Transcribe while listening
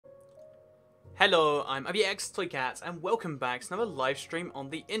Hello, I'm ABXToyCats and welcome back to another live stream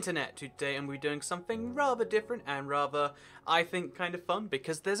on the internet. Today I'm doing something rather different and rather, I think, kind of fun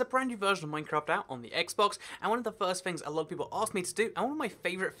because there's a brand new version of Minecraft out on the Xbox, and one of the first things a lot of people ask me to do, and one of my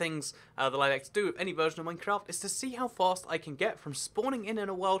favourite things that I like to do with any version of Minecraft is to see how fast I can get from spawning in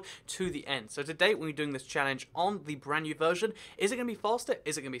a world to the end. So today we're doing this challenge on the brand new version. Is it going to be faster?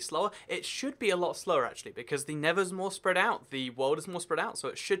 Is it going to be slower? It should be a lot slower actually because the nether's more spread out, the world is more spread out, so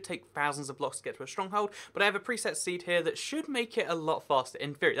it should take thousands of blocks to get to a stronghold, but I have a preset seed here that should make it a lot faster.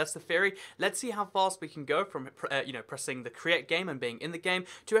 In theory, that's the theory. Let's see how fast we can go from pressing the create game and being in the game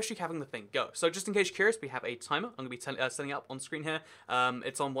to actually having the thing go. So just in case you're curious, we have a timer. I'm going to be setting up on screen here.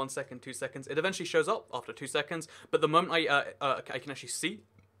 It's on 1 second, 2 seconds. It eventually shows up after 2 seconds, but the moment I can actually see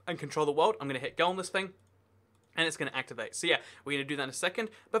and control the world, I'm going to hit go on this thing, and it's going to activate. So yeah, we're going to do that in a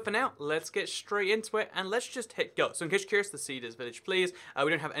second, but for now, let's get straight into it, and let's just hit go. So in case you're curious, the seed is village please. We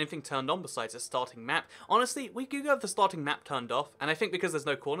don't have anything turned on besides a starting map. Honestly, we could have the starting map turned off, and I think because there's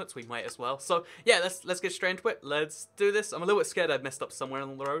no coordinates, we might as well. So yeah, let's get straight into it. Let's do this. I'm a little bit scared I've messed up somewhere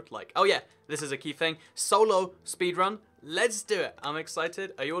on the road. Like, oh yeah, this is a key thing. Solo speedrun. Let's do it. I'm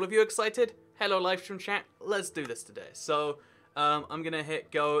excited. Are all of you excited? Hello, livestream chat. Let's do this today. So I'm going to hit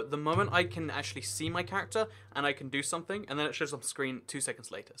go the moment I can actually see my character and I can do something, and then it shows on screen 2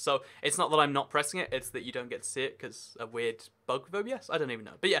 seconds later. So it's not that I'm not pressing it, it's that you don't get to see it because a weird bug with OBS? I don't even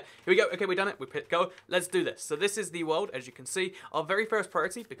know. But yeah, here we go. Okay, we've done it. We've hit go. Let's do this. So this is the world, as you can see. Our very first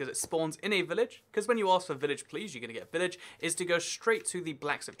priority, because it spawns in a village, because when you ask for village please, you're going to get village, is to go straight to the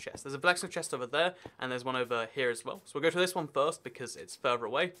blacksmith chest. There's a blacksmith chest over there, and there's one over here as well. So we'll go to this one first because it's further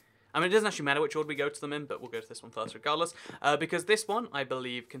away. I mean, it doesn't actually matter which order we go to them in, but we'll go to this one first regardless, because this one, I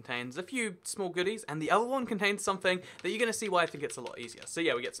believe, contains a few small goodies, and the other one contains something that you're going to see why I think it's a lot easier. So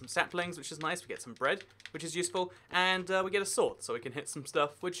yeah, we get some saplings, which is nice, we get some bread, which is useful, and we get a sword, so we can hit some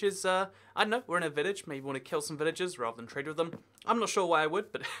stuff, which is, I don't know, we're in a village, maybe want to kill some villagers rather than trade with them. I'm not sure why I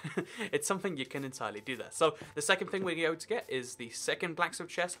would, but it's something you can entirely do there. So the second thing we're going to get is the second blacksmith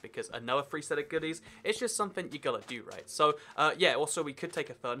chest, because another free set of goodies. It's just something you gotta do, right? So yeah, also we could take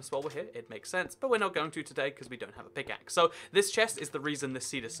a furnace while we're here. It makes sense, but we're not going to today because we don't have a pickaxe. So this chest is the reason this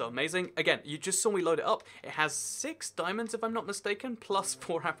seed is so amazing. Again, you just saw me load it up. It has 6 diamonds, if I'm not mistaken, plus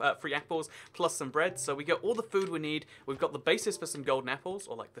 4 free apples, plus some bread. So we get all the food we need. We've got the basis for some golden apples,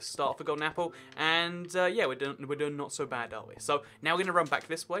 or like the start for golden apple, and yeah, we're doing not so bad, are we? So now we're gonna run back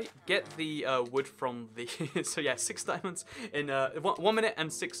this way, get the wood from the. So yeah, 6 diamonds in 1 minute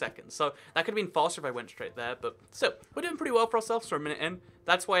and 6 seconds. So that could have been faster if I went straight there, but still, we're doing pretty well for ourselves for a minute in.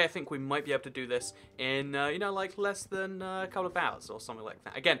 That's why I think we might be able to do this in, you know, like less than a couple of hours or something like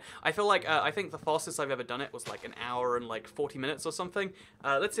that. Again, I feel like, I think the fastest I've ever done it was like 1 hour and like 40 minutes or something.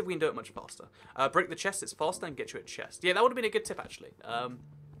 Let's see if we can do it much faster. Break the chest, it's faster, and get you a chest. Yeah, that would have been a good tip actually.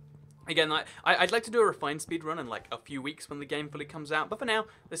 Again, I'd like to do a refined speed run in like a few weeks when the game fully comes out, but for now,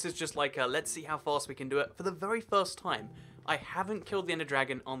 this is just like, let's see how fast we can do it for the very first time. I haven't killed the Ender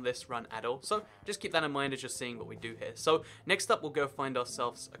Dragon on this run at all, so just keep that in mind as you're seeing what we do here. So next up, we'll go find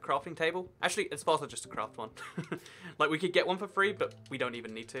ourselves a crafting table. Actually, it's faster just to craft one. Like, we could get one for free, but we don't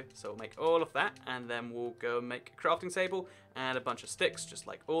even need to. So we'll make all of that, and then we'll go make a crafting table and a bunch of sticks, just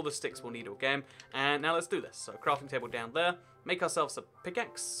like all the sticks we'll need all game. And now let's do this. So crafting table down there. Make ourselves a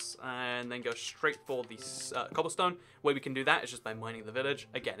pickaxe, and then go straight for the cobblestone. Way we can do that is just by mining the village.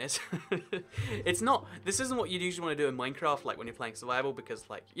 Again, it's not, this isn't what you'd usually want to do in Minecraft, like when you're playing survival, because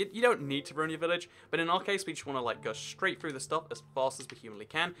like, you don't need to ruin your village, but in our case, we just want to like go straight through the stuff as fast as we humanly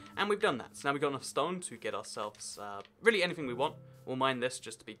can, and we've done that. So now we've got enough stone to get ourselves really anything we want. We'll mine this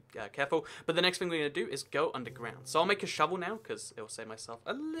just to be careful, but the next thing we're going to do is go underground. So I'll make a shovel now, because it will save myself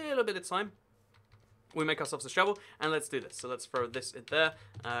a little bit of time. We make ourselves a shovel, and let's do this. So let's throw this in there,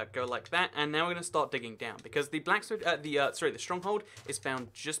 go like that, and now we're going to start digging down, because the blacksmith, the stronghold is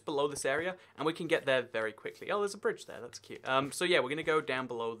found just below this area, and we can get there very quickly. Oh, there's a bridge there, that's cute. So yeah, we're going to go down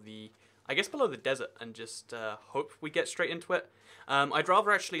below the, I guess below the desert, and just hope we get straight into it. I'd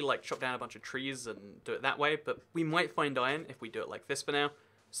rather actually like chop down a bunch of trees and do it that way, but we might find iron if we do it like this for now.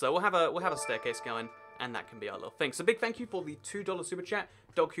 So we'll have a staircase going, and that can be our little thing. So big thank you for the $2 super chat,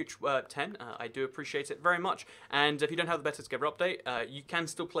 DogHooch10. I do appreciate it very much. And if you don't have the Better Together update, you can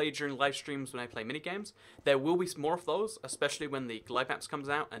still play during live streams when I play minigames. There will be more of those, especially when the Glide Maps comes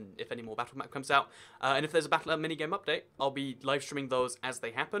out, and if any more Battle Map comes out. And if there's a Battle minigame update, I'll be live streaming those as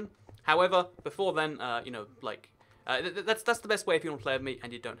they happen. However, before then, you know, like, that's the best way if you want to play with me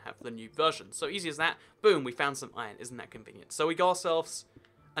and you don't have the new version. So easy as that. Boom, we found some iron. Isn't that convenient? So we got ourselves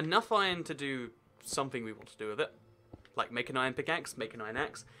enough iron to do something we want to do with it, like make an iron pickaxe, make an iron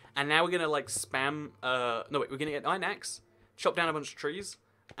axe, and now we're gonna like spam. No wait, we're gonna get an iron axe, chop down a bunch of trees,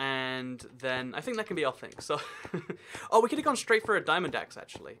 And then I think that can be our thing. So, oh, we could have gone straight for a diamond axe,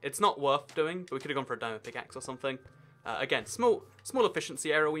 actually. It's not worth doing, but we could have gone for a diamond pickaxe or something. Again, small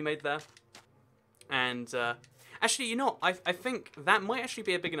efficiency error we made there. And, actually, you know, I think that might actually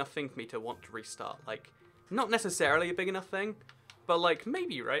be a big enough thing for me to want to restart. Like, not necessarily a big enough thing, but, like,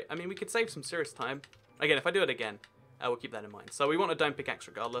 maybe, right? I mean, we could save some serious time. Again, if I do it again, we'll keep that in mind. So we want a diamond pickaxe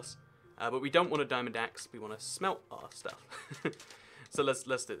regardless, but we don't want a diamond axe. We want to smelt our stuff. So let's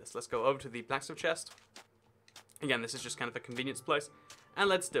do this. Let's go over to the blacksmith chest. Again, this is just kind of a convenience place. And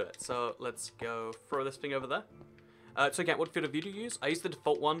let's do it. So let's go throw this thing over there. So again, what field of view do you use? I use the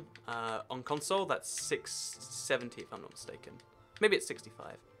default one on console. That's 670 if I'm not mistaken. Maybe it's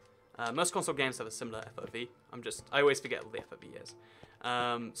 65. Most console games have a similar FOV. I always forget what the FOV is.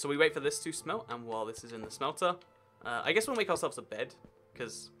 So we wait for this to smelt, and while this is in the smelter, I guess we'll make ourselves a bed,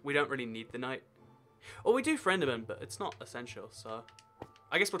 because we don't really need the night. Or we do for Enderman, but it's not essential, so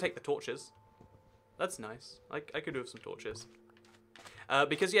I guess we'll take the torches. That's nice. I could do with some torches.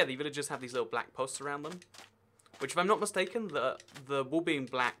 Because, yeah, the villagers have these little black posts around them, which, if I'm not mistaken, the wool being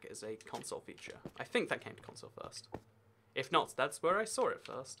black is a console feature. I think that came to console first. If not, that's where I saw it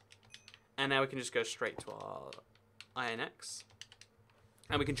first. And now we can just go straight to our iron axe,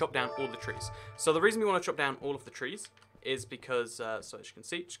 and we can chop down all the trees. So the reason we want to chop down all of the trees is because, so as you can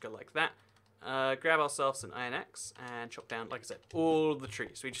see, just go like that. Grab ourselves an iron axe and chop down, like I said, all the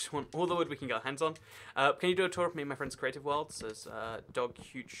trees. We just want all the wood we can get our hands on. Can you do a tour of me and my friend's creative world? Says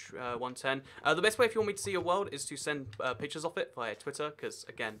DogHuge110. The best way if you want me to see your world is to send pictures of it via Twitter, because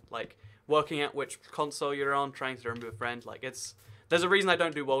again, like working out which console you're on, trying to remember a friend, like there's a reason I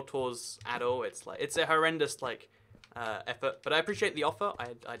don't do world tours at all. It's a horrendous effort, but I appreciate the offer.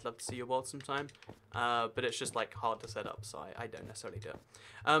 I'd love to see your world sometime, but it's just like hard to set up, so I don't necessarily do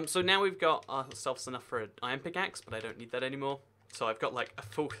it. So now we've got ourselves enough for an iron pickaxe, but I don't need that anymore. So I've got like a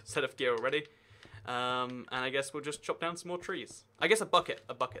full set of gear already, and I guess we'll just chop down some more trees. I guess a bucket,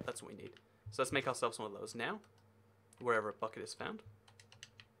 that's what we need. So let's make ourselves one of those now, wherever a bucket is found,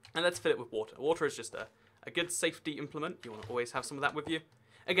 and let's fill it with water. Water is just a good safety implement. You want to always have some of that with you.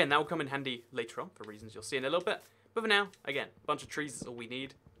 Again, that will come in handy later on for reasons you'll see in a little bit. But for now, again, a bunch of trees is all we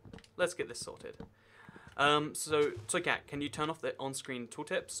need. Let's get this sorted. So Cat, can you turn off the on-screen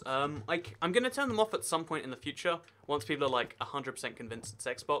tooltips? I'm going to turn them off at some point in the future, once people are like 100% convinced it's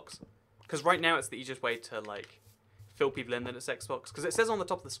Xbox. Because right now it's the easiest way to like fill people in that it's Xbox. Because it says on the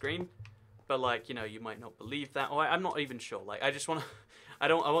top of the screen, but like, you know, you might not believe that. Or I'm not even sure. Like, I just want to... I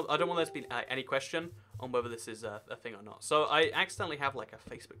don't want there to be any question on whether this is a thing or not. So I accidentally have like a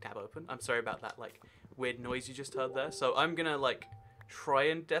Facebook tab open. I'm sorry about that like weird noise you just heard there. So I'm gonna like try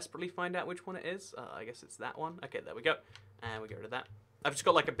and desperately find out which one it is. I guess it's that one. Okay, there we go. And we get rid of that. I've just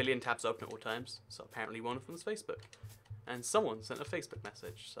got like a billion tabs open at all times. So apparently one of them is Facebook. And someone sent a Facebook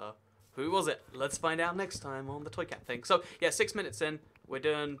message. So who was it? Let's find out next time on the Toy Cat thing. So yeah, 6 minutes in. We're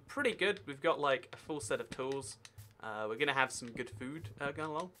doing pretty good. We've got like a full set of tools. We're going to have some good food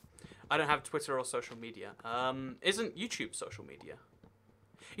going along. I don't have Twitter or social media. Isn't YouTube social media?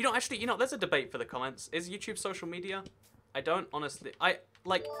 You know, actually, there's a debate for the comments. Is YouTube social media? I don't, honestly.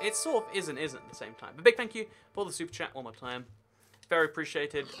 It sort of is and isn't at the same time. But big thank you for the super chat one more time. Very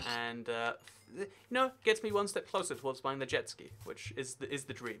appreciated, and, gets me one step closer towards buying the jet ski, which is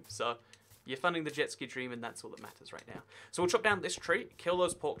the dream. So, you're funding the jet ski dream, and that's all that matters right now. So we'll chop down this tree, kill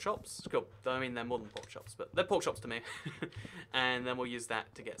those pork chops. Cool. I mean, they're more than pork chops, but they're pork chops to me. And then we'll use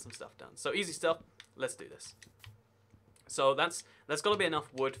that to get some stuff done. So easy stuff. Let's do this. So that's got to be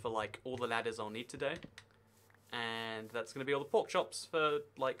enough wood for like all the ladders I'll need today. And that's going to be all the pork chops for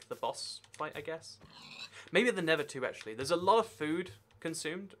like the boss fight, I guess. Maybe the Nether too, actually. There's a lot of food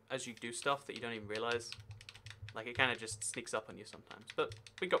consumed as you do stuff that you don't even realize. Like, it kind of just sneaks up on you sometimes. But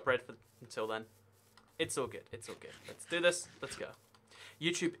we got bread for until then. It's all good. It's all good. Let's do this. Let's go.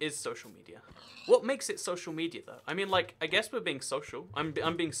 YouTube is social media. What makes it social media, though? I mean, like, I guess we're being social. I'm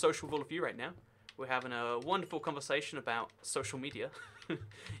being social with all of you right now. We're having a wonderful conversation about social media.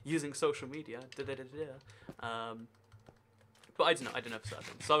 Using social media. But I don't know for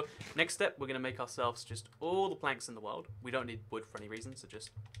certain. So, next step, we're going to make ourselves just all the planks in the world. We don't need wood for any reason, so just...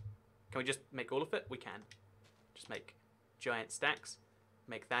 Can we just make all of it? We can. Just make giant stacks,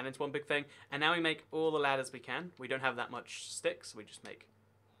 make that into one big thing, and now we make all the ladders we can. We don't have that much sticks, so we just make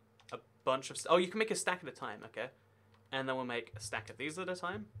a bunch of... Oh, you can make a stack at a time, okay. And then we'll make a stack of these at a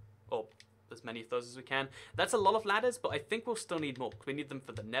time, or as many of those as we can. That's a lot of ladders, but I think we'll still need more. We need them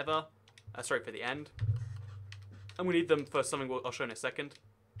for the Nether, for the end. And we need them for something I'll show in a second.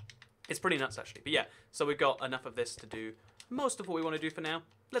 It's pretty nuts, actually. But yeah, so we've got enough of this to do most of what we want to do for now.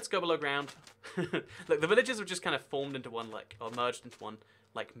 Let's go below ground. Look, the villages have just kind of formed into one, or merged into one,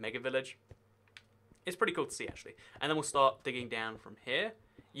 like, mega village. It's pretty cool to see, actually. And then we'll start digging down from here.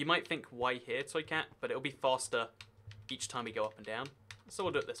 You might think, why here, Toy Cat? But it'll be faster each time we go up and down. So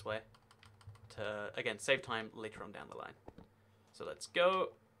we'll do it this way to, again, save time later on down the line. So let's go.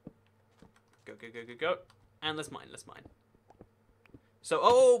 Go, go, go, go, go. And let's mine, let's mine. So,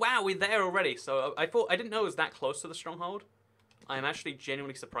 oh, wow, we're there already. So I didn't know it was that close to the stronghold. I'm actually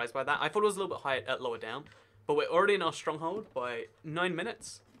genuinely surprised by that. I thought it was a little bit higher, lower down. But we're already in our stronghold by 9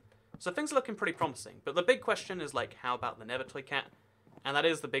 minutes. So things are looking pretty promising. But the big question is, like, how about the Nether, Toy Cat? And that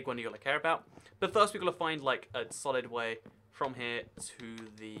is the big one you gotta care about. But first, we've got to find, like, a solid way from here to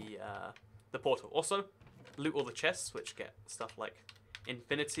the portal. Also, loot all the chests, which get stuff like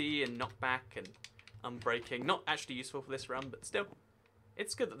infinity and knockback and unbreaking. Not actually useful for this run, but still.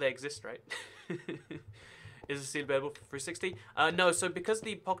 It's good that they exist, right? Is the seed available for 360? No, so because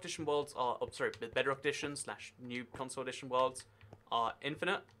the Pocket Edition worlds are... Oh, sorry, the Bedrock Edition / new Console Edition worlds are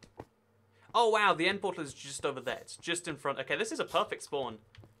infinite. Oh, wow, the end portal is just over there. It's just in front. Okay, this is a perfect spawn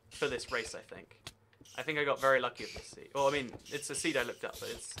for this race, I think. I think I got very lucky with this seed. Well, I mean, it's a seed I looked up, but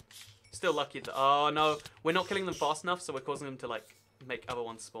it's still lucky that... Oh, no. We're not killing them fast enough, so we're causing them to, like, make other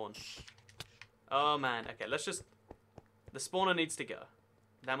ones spawn. Oh, man. Okay, let's just... The spawner needs to go.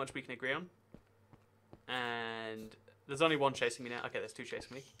 That much we can agree on. And there's only one chasing me now. Okay, there's two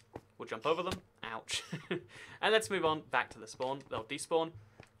chasing me. We'll jump over them. Ouch. And let's move on back to the spawn. They'll despawn.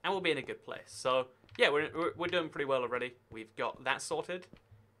 And we'll be in a good place. So, yeah, we're doing pretty well already. We've got that sorted.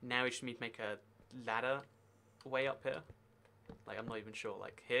 Now we just need to make a ladder way up here. Like, I'm not even sure.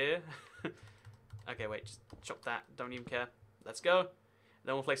 Like, here. Okay, wait. Just chop that. Don't even care. Let's go.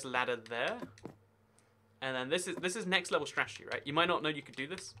 Then we'll place a ladder there. And then this is next level strategy, right? You might not know you could do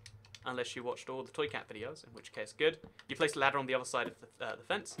this unless you watched all the Toy Cat videos, in which case, good. You place a ladder on the other side of the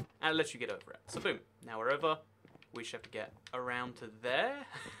fence, and it lets you get over it. So, boom. Now we're over. We should have to get around to there.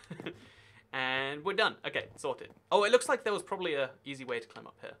 And we're done. Okay, sorted. Oh, it looks like there was probably a easy way to climb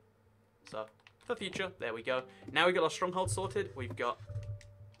up here. So, for future, there we go. Now we've got our stronghold sorted. We've got...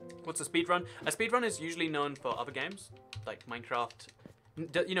 What's a speedrun? A speedrun is usually known for other games, like Minecraft.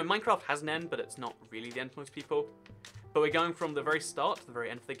 You know, Minecraft has an end, but it's not really the end for most people. But we're going from the very start to the very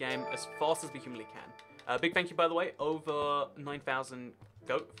end of the game as fast as we humanly can. Big thank you, by the way, over 9,000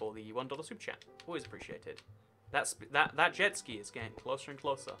 GOAT for the $1 super chat. Always appreciated. That jet ski is getting closer and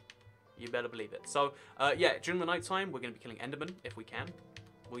closer. You better believe it. So, yeah, during the night time, we're going to be killing Endermen if we can.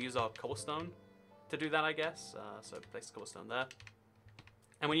 We'll use our cobblestone to do that, I guess. So place the cobblestone there.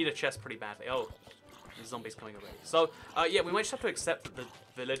 And we need a chest pretty badly. Oh, there's zombies coming already. So, yeah, we might just have to accept that the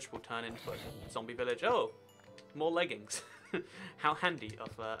village will turn into a zombie village. Oh, more leggings. How handy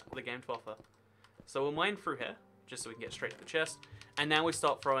of the game to offer. So we'll mine through here, just so we can get straight to the chest. And now we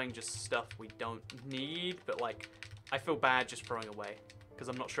start throwing just stuff we don't need, but, like, I feel bad just throwing away, because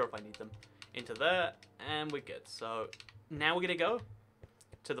I'm not sure if I need them. Into there, and we're good. So now we're going to go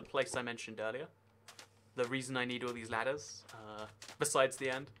to the place I mentioned earlier. The reason I need all these ladders, besides the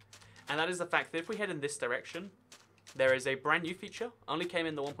end. And that is the fact that if we head in this direction, there is a brand new feature. Only came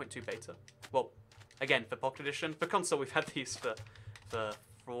in the 1.2 beta. Well, again, for Pocket Edition. For console, we've had these for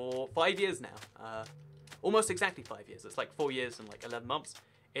 5 years now. Almost exactly 5 years. It's like 4 years and like 11 months.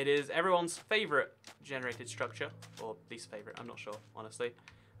 It is everyone's favorite generated structure, or least favorite, I'm not sure, honestly.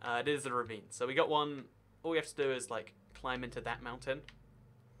 It is the ravine. So we got one, all we have to do is like climb into that mountain,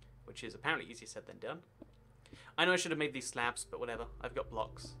 which is apparently easier said than done. I know I should have made these slabs, but whatever, I've got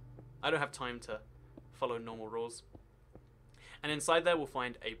blocks. I don't have time to follow normal rules. And inside there we'll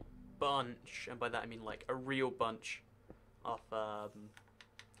find a bunch, and by that I mean like a real bunch of,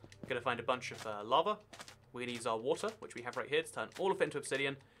 we're going to find a bunch of lava. We're going to use our water, which we have right here, to turn all of it into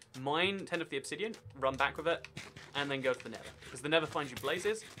obsidian. Mine 10 of the obsidian, run back with it, and then go to the nether. Because the nether finds you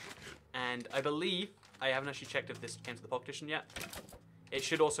blazes, and I believe, I haven't actually checked if this came to the Pocket Edition yet, it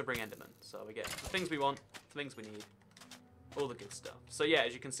should also bring endermen. So we get the things we want, the things we need, all the good stuff. So yeah,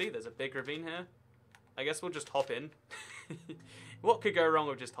 as you can see, there's a big ravine here. I guess we'll just hop in. What could go wrong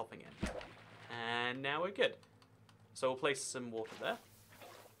with just hopping in? And now we're good. So we'll place some water there,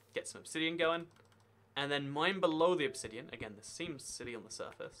 get some obsidian going, and then mine below the obsidian. Again, this seems silly on the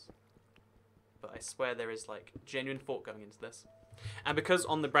surface, but I swear there is like genuine thought going into this. And because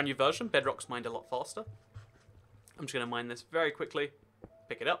on the brand new version, Bedrock's mined a lot faster, I'm just going to mine this very quickly,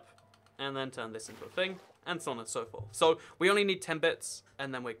 pick it up, and then turn this into a thing, and so on and so forth. So we only need 10 bits,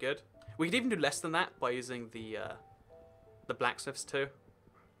 and then we're good. We could even do less than that by using the blacksmiths too.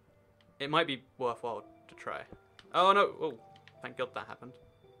 It might be worthwhile to try. Oh no! Oh, thank God that happened.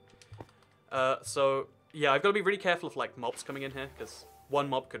 So yeah, I've got to be really careful of like mobs coming in here, because one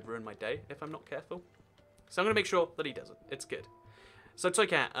mob could ruin my day if I'm not careful. So I'm going to make sure that he doesn't. It's good. So Toy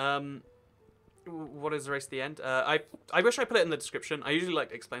Cat, what is the race to the end? I wish I put it in the description. I usually like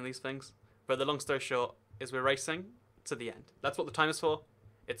to explain these things, but the long story short is we're racing to the end. That's what the time is for.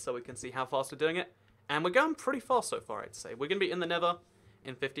 It's so we can see how fast we're doing it. And we're going pretty fast so far, I'd say. We're going to be in the Nether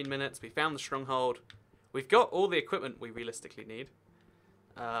in 15 minutes. We found the stronghold. We've got all the equipment we realistically need.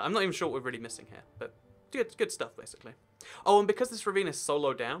 I'm not even sure what we're really missing here, but good stuff, basically. Oh, and because this ravine is so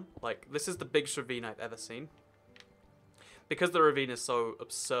low down, like, this is the biggest ravine I've ever seen. Because the ravine is so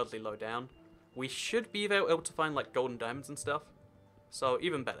absurdly low down, we should be able to find, like, golden diamonds and stuff. So,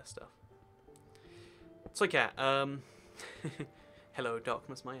 even better stuff. So, Cat, hello,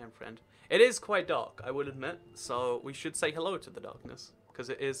 darkness, my own friend. It is quite dark, I will admit, so we should say hello to the darkness, because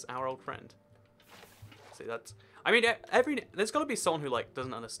it is our old friend. See, that's... I mean, there's got to be someone who, like,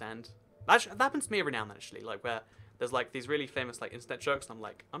 doesn't understand. That happens to me every now and then, actually, like, where there's, like, these really famous, like, internet jokes, and I'm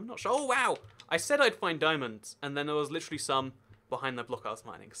like, I'm not sure. Oh, wow! I said I'd find diamonds, and then there was literally some behind the block I was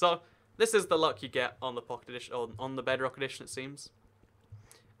mining. So, this is the luck you get on the Pocket Edition, or on the Bedrock Edition, it seems.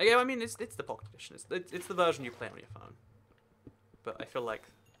 Again, I mean, it's the Pocket Edition. It's the version you play on your phone. But I feel like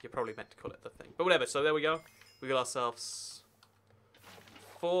you're probably meant to call it the thing. But whatever, so there we go. We got ourselves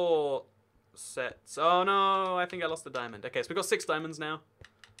 4 sets. Oh no, I think I lost a diamond. Okay, so we've got 6 diamonds now.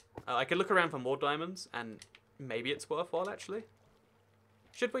 I could look around for more diamonds, and maybe it's worthwhile, actually.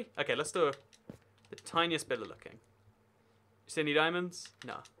 Should we? Okay, let's do the tiniest bit of looking. See any diamonds?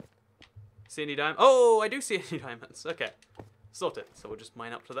 No. See any diamonds? Oh, I do see any diamonds. Okay, sorted. So we'll just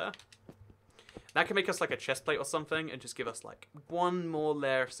mine up to there. That can make us like a chest plate or something, and just give us like 1 more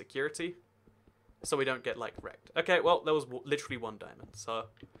layer of security, so we don't get like wrecked. Okay, well there was literally 1 diamond, so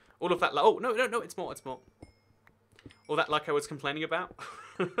all of that. Oh no, it's more. All that luck I was complaining about.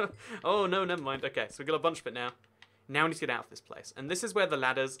 Oh no, never mind. Okay, so we got a bunch of it now. Now we need to get out of this place, and this is where the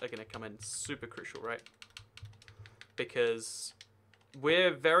ladders are going to come in super crucial, right? Because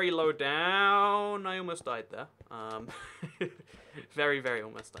we're very low down. I almost died there. Very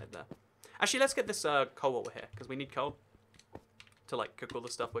almost died there. Actually, let's get this coal over here, because we need coal to, like, cook all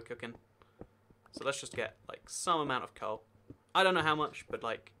the stuff we're cooking. So let's just get, like, some amount of coal. I don't know how much, but,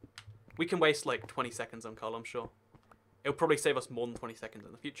 like, we can waste, like, 20 seconds on coal, I'm sure. It'll probably save us more than 20 seconds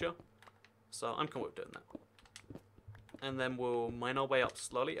in the future. So I'm cool with doing that. And then we'll mine our way up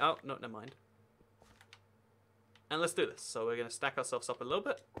slowly. Oh, no, never mind. And let's do this. So we're going to stack ourselves up a little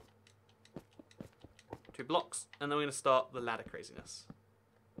bit. 2 blocks. And then we're going to start the ladder craziness.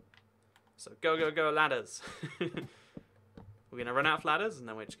 So go ladders. We're going to run out of ladders, and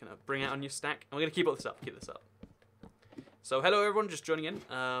then we're just going to bring out a new stack. And we're going to keep this up. So hello everyone just joining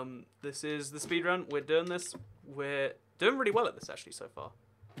in. This is the speedrun. We're doing this. We're doing really well at this actually so far.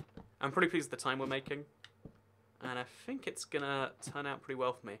 I'm pretty pleased with the time we're making. And I think it's going to turn out pretty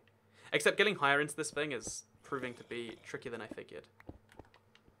well for me. Except getting higher into this thing is proving to be trickier than I figured.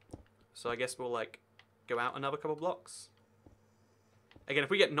 So I guess we'll like go out another couple blocks. Again, if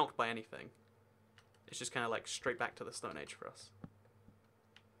we get knocked by anything, it's just kind of like straight back to the Stone Age for us.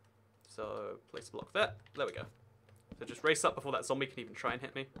 So, place a block there. There we go. So just race up before that zombie can even try and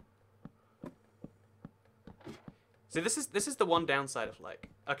hit me. See, this is the one downside of like...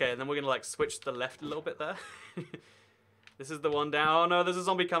 Okay, and then we're going to like switch to the left a little bit there. This is the one down. Oh no, there's a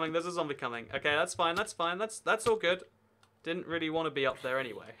zombie coming. Okay, that's fine. That's all good. Didn't really want to be up there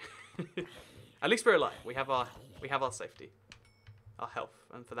anyway. At least we're alive. We have our safety. Our health,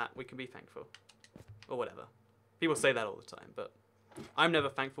 and for that we can be thankful, or whatever. People say that all the time, but I'm never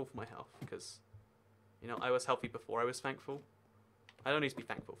thankful for my health, because, you know, I was healthy before I was thankful. I don't need to be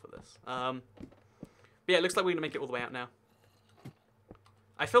thankful for this. But yeah, it looks like we're gonna make it all the way out now.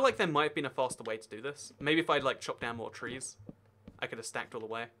 I feel like there might have been a faster way to do this. Maybe if I'd like chopped down more trees, I could have stacked all the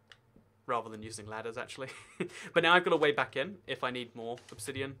way, rather than using ladders actually. But now I've got a way back in if I need more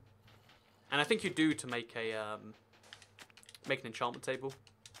obsidian, and I think you do to make a make an enchantment table.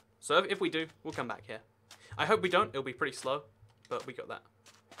 So if we do, we'll come back here. I hope we don't. It'll be pretty slow, but we got that.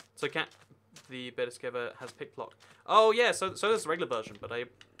 So the bed escaver has pick block. Oh yeah, so there's the regular version, but I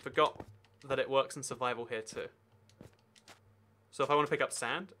forgot that it works in survival here too. So if I want to pick up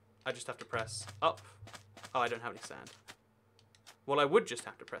sand, I just have to press up. Oh, I don't have any sand. Well, I would just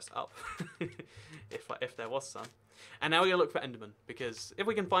have to press up if there was some. And now we're gonna look for Enderman, because if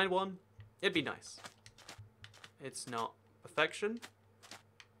we can find one, it'd be nice. It's not perfection.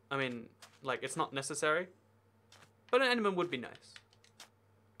 I mean, like, it's not necessary, but an Enderman would be nice.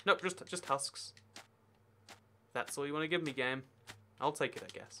 Nope, just husks. That's all you want to give me, game. I'll take it,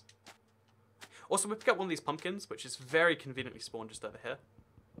 I guess. Also, we pick up one of these pumpkins, which is very conveniently spawned just over here.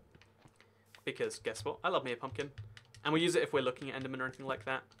 Because, guess what? I love me a pumpkin. And we use it if we're looking at Enderman or anything like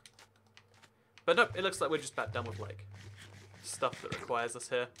that. But nope, it looks like we're just about done with, like, stuff that requires us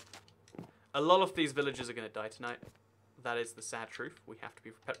here. A lot of these villagers are going to die tonight. That is the sad truth we have to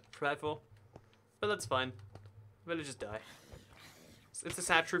be prepared for. But that's fine. Villagers die. It's a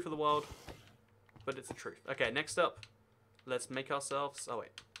sad truth of the world, but it's the truth. Okay, next up, let's make ourselves... Oh, wait.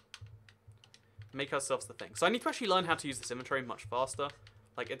 Make ourselves the thing. So I need to actually learn how to use this inventory much faster.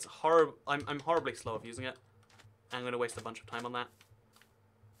 Like, it's horrible. I'm horribly slow of using it. I'm going to waste a bunch of time on that.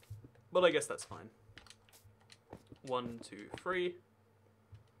 But I guess that's fine. 1, 2, 3.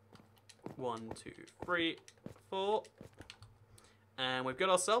 1, 2, 3, 4. And we've got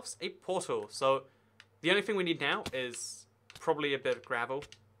ourselves a portal. So the only thing we need now is probably a bit of gravel.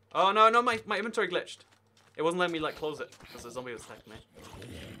 Oh, no, my inventory glitched. It wasn't letting me, like, close it because the zombie was attacking me.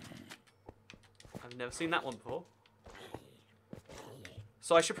 I've never seen that one before.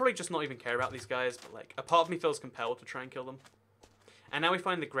 So I should probably just not even care about these guys, but, like, a part of me feels compelled to try and kill them. And now we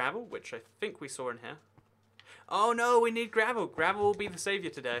find the gravel, which I think we saw in here. Oh, no, we need gravel. Gravel will be the savior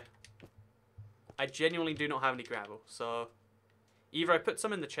today. I genuinely do not have any gravel, so either I put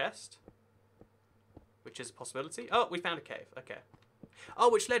some in the chest, which is a possibility. Oh, we found a cave. Okay.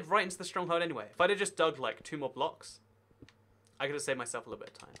 Oh, which led right into the stronghold anyway. If I'd have just dug, like, 2 more blocks, I could have saved myself a little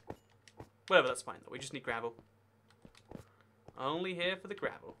bit of time. Whatever, that's fine, though. We just need gravel. Only here for the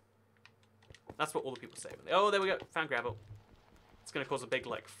gravel. That's what all the people say. Oh, there we go. Found gravel. It's going to cause a big,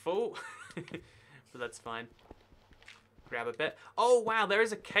 like, fall. But that's fine. Grab a bit. Oh, wow, there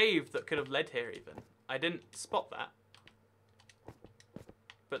is a cave that could have led here, even. I didn't spot that.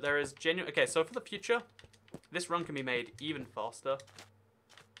 But there is genuine... Okay, so for the future, this run can be made even faster.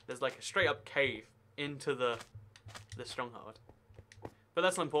 There's, like, a straight-up cave into the stronghold. But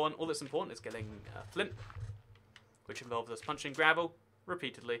that's not important. All that's important is getting flint, which involves us punching gravel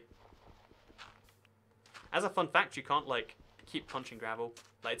repeatedly. As a fun fact, you can't, like, keep punching gravel.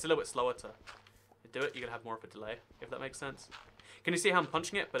 Like, it's a little bit slower to do it. You're going to have more of a delay, if that makes sense. Can you see how I'm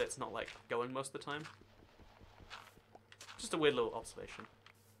punching it, but it's not, like, going most of the time? Just a weird little observation.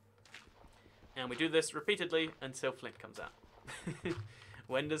 And we do this repeatedly until flint comes out.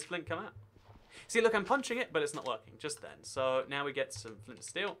 When does flint come out? See, look, I'm punching it, but it's not working just then. So now we get some flint and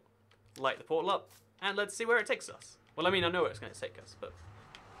steel, light the portal up, and let's see where it takes us. Well, I mean, I know where it's going to take us, but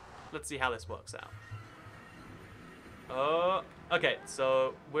let's see how this works out. Oh, okay,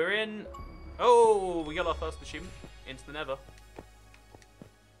 so we're in... Oh, we got our first achievement into the Nether.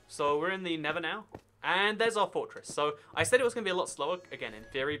 So we're in the Nether now, and there's our fortress. So I said it was going to be a lot slower, again, in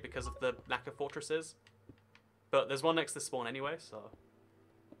theory, because of the lack of fortresses. But there's one next to spawn anyway, so...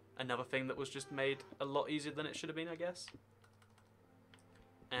 Another thing that was just made a lot easier than it should have been, I guess.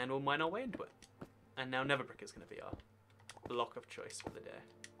 And we'll mine our way into it. And now Netherbrick is going to be our block of choice for the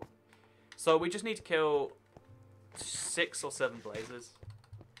day. So we just need to kill 6 or 7 blazes.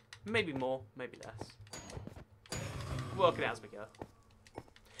 Maybe more, maybe less. Work it out as we go.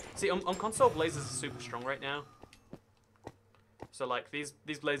 See, on console, blazes are super strong right now. So, like, these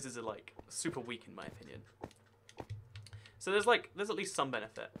blazes are, like, super weak in my opinion. So there's at least some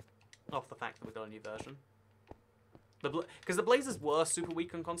benefit off the fact that we got a new version. Because the blazes were super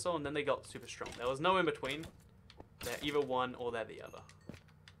weak on console and then they got super strong. There was no in between. They're either one or they're the other.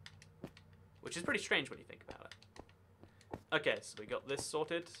 Which is pretty strange when you think about it. Okay, so we got this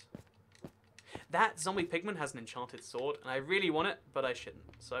sorted. That zombie pigman has an enchanted sword and I really want it, but I shouldn't,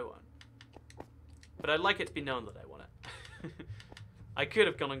 so I won't. But I'd like it to be known that I want it. I could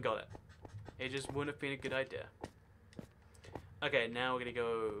have gone and got it. It just wouldn't have been a good idea. Okay, now we're going to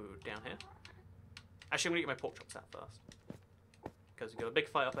go down here. Actually, I'm going to get my pork chops out first. Because we've got a big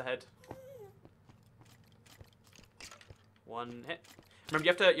fight up ahead. 1 hit. Remember,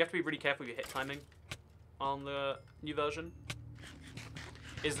 you have to be really careful with your hit timing on the new version.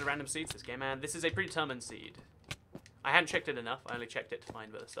 Is the random seeds this game? And this is a predetermined seed. I hadn't checked it enough. I only checked it to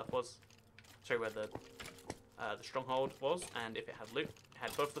find where the stuff was. Show you where the stronghold was, and if it had loot. It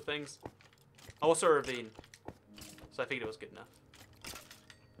had both the things. Also a ravine. So I figured it was good enough.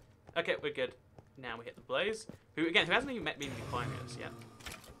 Okay, we're good. Now we hit the blaze. Who hasn't even been firing us yet.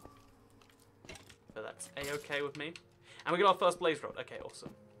 So that's a-okay with me. And we got our first blaze rod. Okay,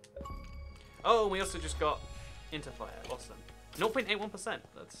 awesome. Oh, and we also just got interfire. Awesome. 0.81%.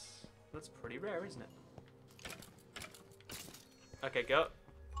 That's pretty rare, isn't it? Okay, go.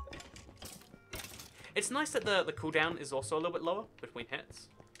 It's nice that the cooldown is also a little bit lower between hits.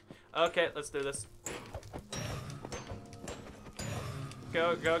 Okay, let's do this.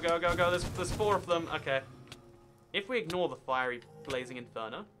 Go, go, go, go, go. There's 4 of them. Okay. If we ignore the fiery blazing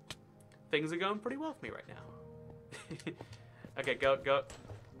inferno, things are going pretty well for me right now. Okay, go, go.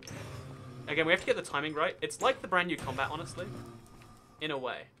 Again, we have to get the timing right. It's like the brand new combat, honestly. In a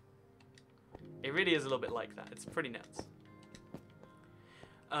way. It really is a little bit like that. It's pretty nuts.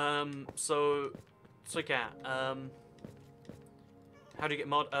 So yeah, how do you get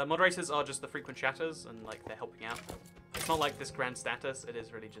moderators are just the frequent chatters, and like they're helping out. It's not like this grand status, it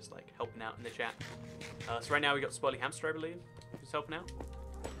is really just like helping out in the chat. So right now we got Spoily Hamster, I believe, who's helping out.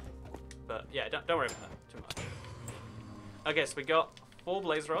 But yeah, don't worry about that too much. Okay, so we got 4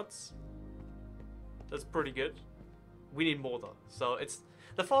 blaze rods. That's pretty good. We need more though. So it's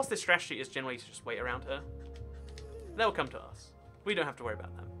the fastest strategy is generally to just wait around here. They'll come to us. We don't have to worry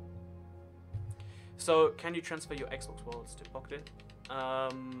about them. So can you transfer your Xbox worlds to Pocket?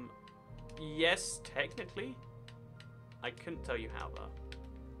 Yes, technically. I couldn't tell you how though.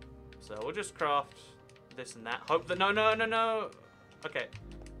 So we'll just craft this and that. Hope that no. Okay.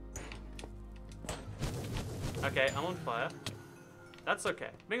 Okay, I'm on fire. That's okay.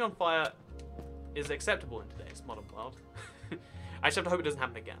 Being on fire is acceptable in today's modern world. I just have to hope it doesn't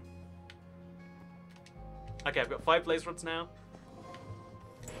happen again. Okay, I've got 5 blaze rods now.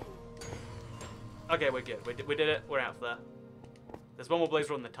 Okay, we're good. We did it. We're out of there. There's one more blaze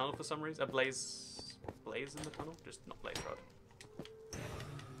rod in the tunnel for some reason. A blaze in the tunnel? Just not blaze rod.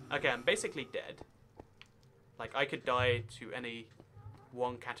 Okay, I'm basically dead. Like, I could die to any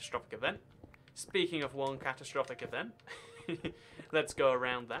one catastrophic event. Speaking of one catastrophic event, let's go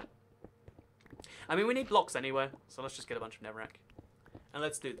around that. I mean, we need blocks anyway, so let's just get a bunch of netherrack. And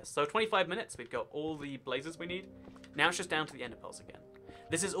let's do this. So 25 minutes, we've got all the blazes we need. Now it's just down to the ender pearls again.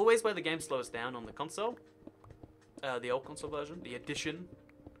 This is always where the game slows down on the console. The old console version, the edition.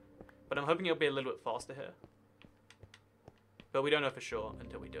 But I'm hoping it'll be a little bit faster here. But we don't know for sure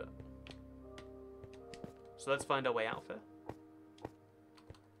until we do it. So let's find our way out of here.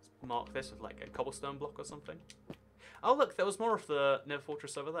 Let's mark this with like a cobblestone block or something. Oh look, there was more of the Nether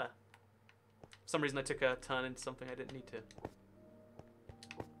Fortress over there. For some reason I took a turn into something I didn't need to.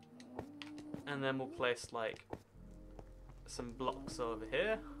 And then we'll place like some blocks over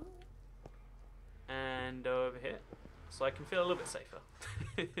here. And over here. So I can feel a little bit safer.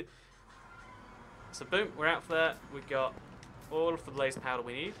 So boom, we're out for that. We've got all of the blaze powder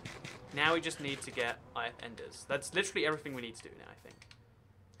we need. Now we just need to get enders. That's literally everything we need to do now, I think.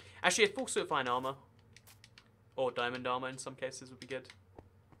 Actually, a full suit of iron armor. Or diamond armor in some cases would be good.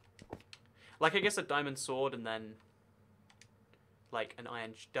 Like, I guess a diamond sword and then like an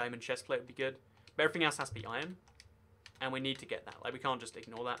diamond chest plate would be good. But everything else has to be iron. And we need to get that. Like, we can't just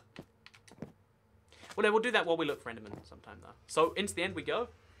ignore that. Well, no, we'll do that while we look for Enderman sometime, though. So, into the end we go.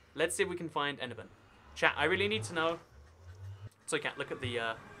 Let's see if we can find Enderman. Chat, I really need to know. So you can't look at the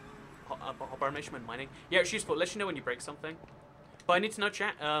hotbar animation when mining. Yeah, it's useful. It lets you know when you break something. But I need to know,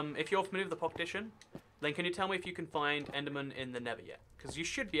 chat, if you're familiar with the Pocket Edition, then can you tell me if you can find Enderman in the Nether yet? Because you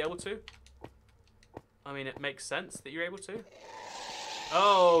should be able to. I mean, it makes sense that you're able to.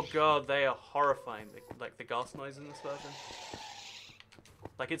 Oh god, they are horrifying. Like the ghast noise in this version.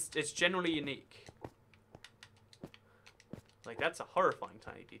 Like it's generally unique. Like that's a horrifying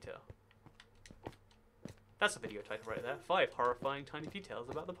tiny detail. That's a video title right there. 5 horrifying tiny details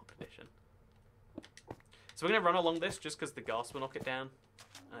about the Pocket Edition. So we're gonna run along this just because the ghast will knock it down.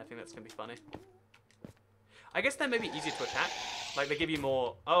 And I think that's gonna be funny. I guess they may be easier to attack. Like they give you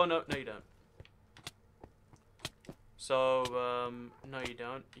more. Oh no, no you don't. So, no you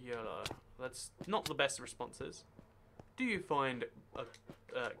don't. YOLO. That's not the best responses. Do you find a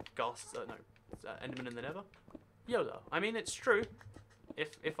Enderman in the Nether? YOLO. I mean, it's true.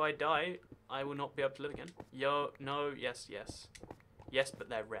 If I die, I will not be able to live again. No, yes. Yes, but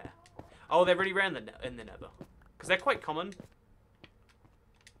they're rare. Oh, they're really rare in the Nether. Because they're quite common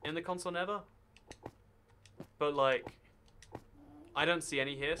in the console Nether. But, like, I don't see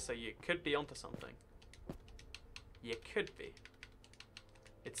any here, so you could be onto something. You could be.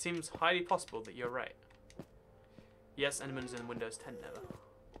 It seems highly possible that you're right. Yes, Enderman's in Windows 10 Nether.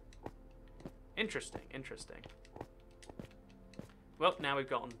 Interesting. Well, now we've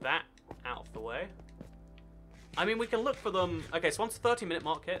gotten that out of the way. I mean, we can look for them. Okay, so once the 30-minute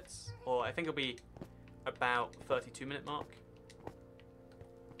mark hits, or I think it'll be about 32-minute mark,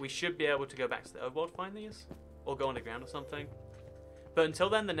 we should be able to go back to the overworld, find these, or go underground or something. But until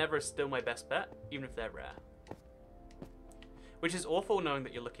then, the Nether is still my best bet, even if they're rare. Which is awful knowing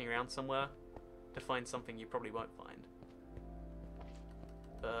that you're looking around somewhere to find something you probably won't find.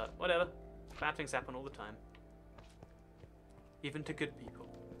 But whatever. Bad things happen all the time. Even to good people.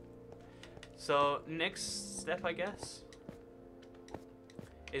 So next step, I guess,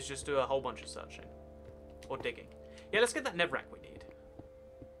 is just do a whole bunch of searching. Or digging. Yeah, let's get that netherrack we need.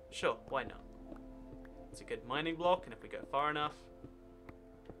 Sure, why not? It's a good mining block, and if we go far enough,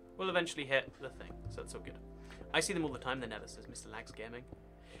 we'll eventually hit the thing. So that's all good. I see them all the time, the Nether, says Mr. Lags Gaming.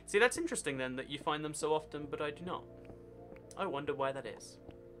 See, that's interesting then, that you find them so often, but I do not. I wonder why that is.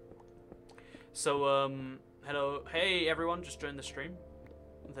 So, hello, hey everyone, just joined the stream.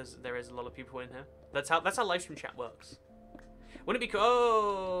 There is a lot of people in here. That's how live stream chat works. Wouldn't it be cool?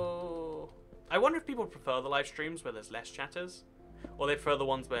 Oh, I wonder if people prefer the live streams where there's less chatters, or they prefer the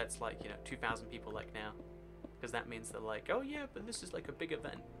ones where it's like 2,000 people like now, because that means they're like, oh yeah, but this is like a big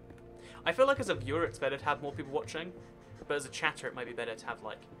event. I feel like as a viewer, it's better to have more people watching, but as a chatter, it might be better to have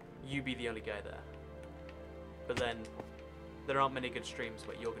like you be the only guy there. But then there aren't many good streams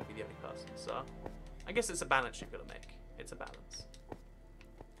where you're going to be the only person, so I guess it's a balance you've got to make. It's a balance.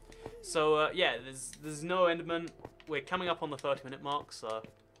 So yeah, there's no Enderman. We're coming up on the 30-minute mark, so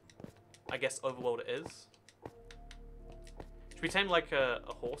I guess overworld it is. Should we tame like a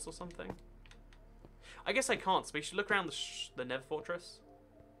horse or something? I guess I can't, so we should look around the Nether Fortress.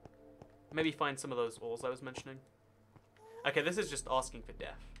 Maybe find some of those ores I was mentioning. Okay, this is just asking for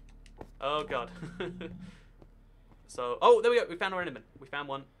death. Oh god. So, oh, there we go. We found our Enderman. We found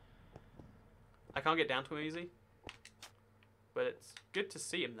one. I can't get down to him easy, but it's good to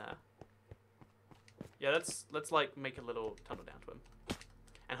see him there. Yeah, let's like make a little tunnel down to him,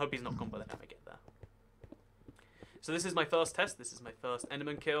 and hope he's not gone by the time I get there. So this is my first test. This is my first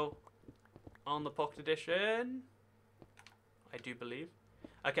Enderman kill on the Pocket Edition, I do believe.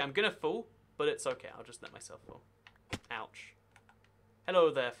 Okay, I'm gonna fall, but it's okay. I'll just let myself fall. Ouch.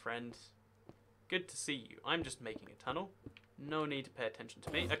 Hello there, friend. Good to see you. I'm just making a tunnel. No need to pay attention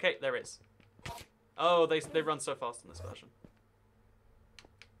to me. Okay, there is. Oh, they run so fast in this version.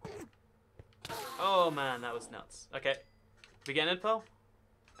 Oh man, that was nuts. Okay, we get an info.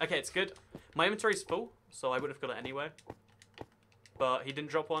 Okay, it's good. My inventory's full, so I would have got it anyway. But he didn't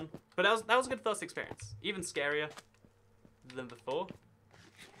drop one. But that was a good first experience. Even scarier than before.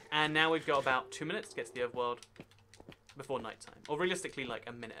 And now we've got about 2 minutes to get to the overworld before nighttime. Or realistically, like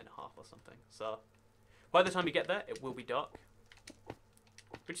a minute and a half or something. So by the time we get there, it will be dark.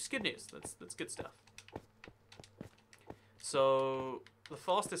 Which is good news. That's good stuff. So the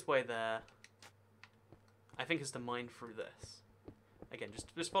fastest way there, I think, is to mine through this. Again,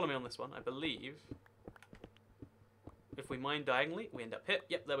 just follow me on this one. I believe if we mine diagonally, we end up here.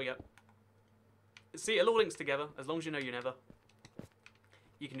 Yep, there we go. See, it all links together. As long as you know you never,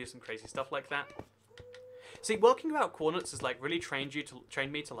 you can do some crazy stuff like that. See, working out coordinates has like really trained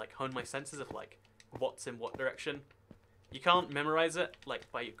me to like hone my senses of like what's in what direction. You can't memorize it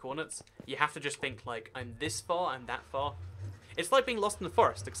like by your coordinates. You have to just think like, I'm this far, I'm that far. It's like being lost in the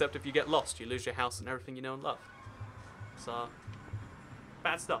forest, except if you get lost, you lose your house and everything you know and love. So,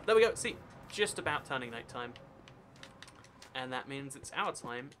 bad stuff. There we go. See, just about turning nighttime. And that means it's our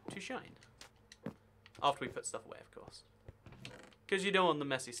time to shine. After we put stuff away, of course. Because you don't want the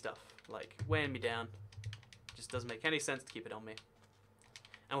messy stuff, like weighing me down. Just doesn't make any sense to keep it on me.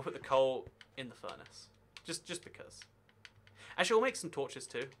 And we'll put the coal in the furnace. Just because. Actually, we'll make some torches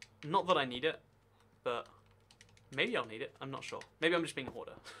too. Not that I need it, but maybe I'll need it. I'm not sure. Maybe I'm just being a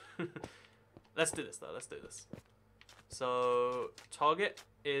hoarder. Let's do this though. Let's do this. So, target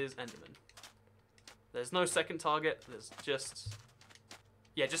is Enderman. There's no second target. There's just...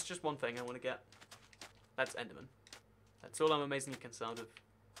 yeah, just one thing I want to get. That's Enderman. That's all I'm amazingly concerned with.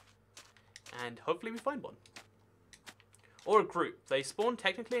 And hopefully we find one. Or a group. They spawn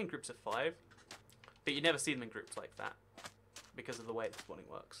technically in groups of 5, but you never see them in groups like that because of the way the spawning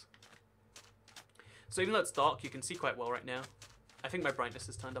works. So even though it's dark, you can see quite well right now. I think my brightness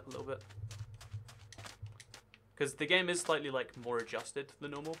is turned up a little bit. Because the game is slightly like more adjusted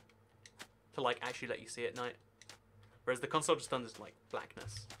than normal to like actually let you see at night. Whereas the console just does like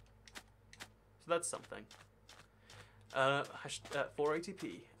blackness. So that's something.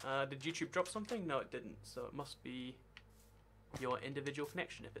 480p. Did YouTube drop something? No, it didn't. So it must be your individual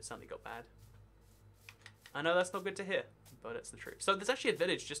connection if it suddenly got bad. I know that's not good to hear, but it's the truth. So there's actually a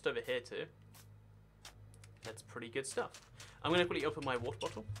village just over here too. That's pretty good stuff. I'm going to quickly open my water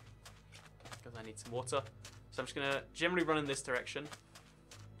bottle because I need some water. So I'm just going to generally run in this direction.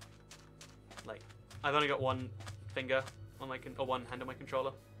 Like, I've only got one finger on my or one hand on my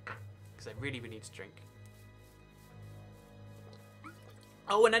controller because I really need to drink.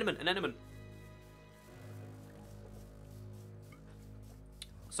 Oh, an Enderman, an Enderman.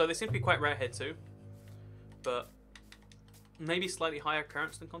 So they seem to be quite rare here too, but maybe slightly higher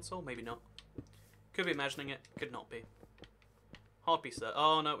occurrence than console, maybe not. Could be imagining it, could not be. Hard to be certain.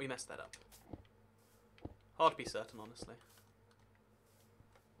 Oh no, we messed that up. Hard to be certain, honestly.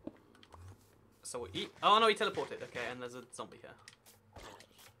 So we eat. Oh no, he teleported. Okay, and there's a zombie here.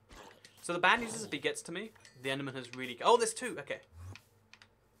 So the bad news is if he gets to me, the Enderman has really... oh, there's 2. Okay.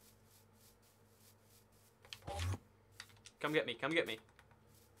 Come get me, come get me.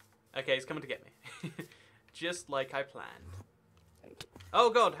 Okay, he's coming to get me. Just like I planned. Oh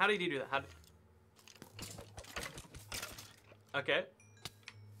god, how did you do that? Okay.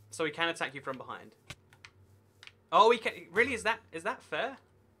 So he can attack you from behind. Oh, he can. Really? Is that fair?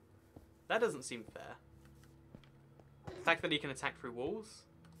 That doesn't seem fair. The fact that he can attack through walls.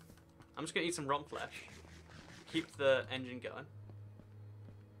 I'm just gonna eat some rotten flesh. Keep the engine going.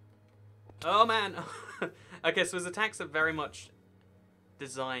 Oh man. Okay, so his attacks are very much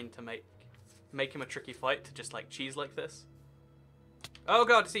designed to make him a tricky fight to just like cheese like this. Oh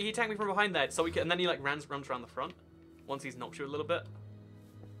god, see, he attacked me from behind there, so and then he like runs around the front once he's knocked you a little bit.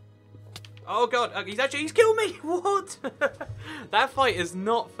 Oh god, he's killed me. What? That fight is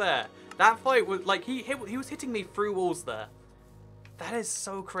not fair. That fight was like he was hitting me through walls there. That is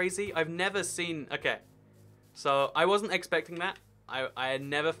so crazy. I've never seen. Okay, so I wasn't expecting that. I had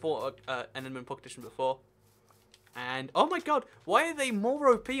never fought an enemy competition before. And oh my god, why are they more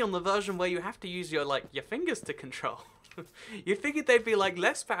OP on the version where you have to use your fingers to control? You figured they'd be like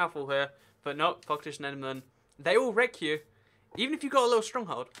less powerful here, but no, competition Endermen, they will wreck you, even if you got a little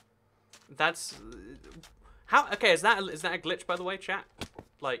stronghold. That's how. Okay, is that a glitch, by the way, chat?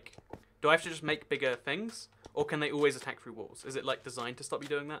 Like, do I have to just make bigger things, or can they always attack through walls? Is it like designed to stop you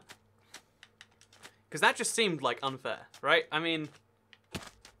doing that? Because that just seemed like unfair, right? I mean,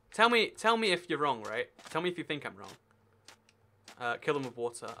 tell me if you're wrong, right? Tell me if you think I'm wrong. Kill them with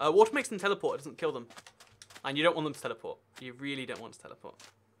water. Water makes them teleport. It doesn't kill them. And you don't want them to teleport. You really don't want to teleport.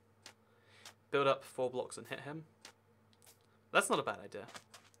 Build up 4 blocks and hit him. That's not a bad idea.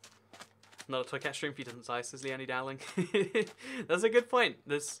 Not a Toy Cat stream if he doesn't die, says Leonie Dowling. That's a good point.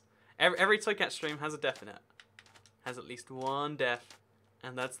 Every Toy Cat stream has a death in it. Has at least one death.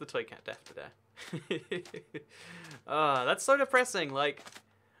 And that's the Toy Cat death today. That's so depressing. Like,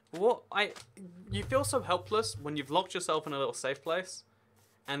 you feel so helpless when you've locked yourself in a little safe place,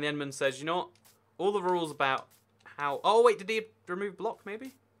 and the Enderman says, you know what? All the rules about how. Oh wait, did he remove block?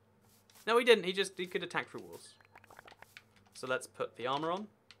 Maybe. No, he didn't. He could attack through walls. So let's put the armor on.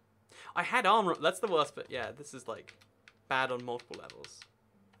 I had armor. That's the worst bit. Yeah, this is like bad on multiple levels.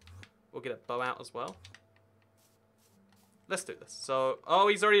 We'll get a bow out as well. Let's do this. So, oh,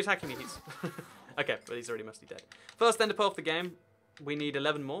 he's already attacking me. He's okay, but he's already mostly dead. First ender pearl of the game. We need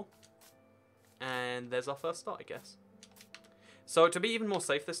 11 more. And there's our first start, I guess. So to be even more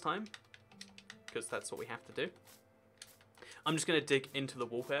safe this time, because that's what we have to do, I'm just going to dig into the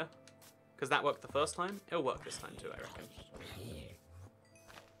wall here. Because that worked the first time. It'll work this time too, I reckon.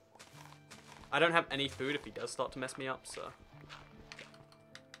 I don't have any food if he does start to mess me up, so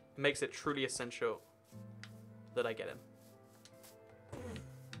it makes it truly essential that I get him.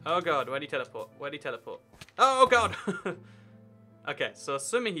 Oh god, where'd he teleport? Where'd he teleport? Oh god! Okay, so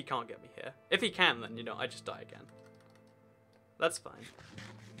assuming he can't get me here. If he can, then, you know, I just die again. That's fine.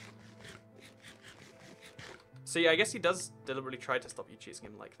 So yeah, I guess he does deliberately try to stop you cheesing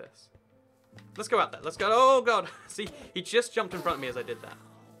him like this. Let's go out there. Let's go. Oh god! See, he just jumped in front of me as I did that.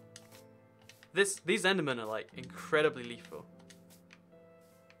 These Endermen are like incredibly lethal.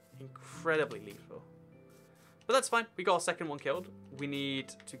 Incredibly lethal. But that's fine. We got our second one killed. We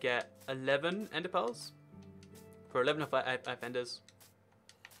need to get 11 ender pearls for 11 of our enders.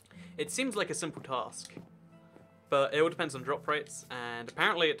 It seems like a simple task, but it all depends on drop rates, and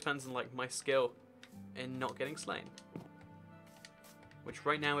apparently it depends on like my skill in not getting slain, which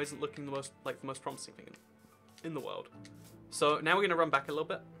right now isn't looking the most promising thing in the world. So now we're gonna run back a little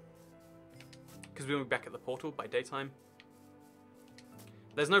bit because we'll be back at the portal by daytime.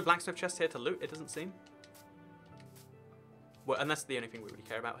 There's no blacksmith chest here to loot, it doesn't seem. Well, and that's the only thing we really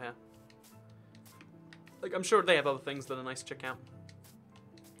care about here. Like, I'm sure they have other things that are nice to check out,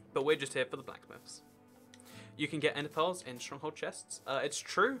 but we're just here for the blacksmiths. You can get ender pearls in stronghold chests. It's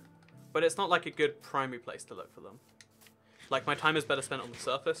true, but it's not like a good primary place to look for them. Like, my time is better spent on the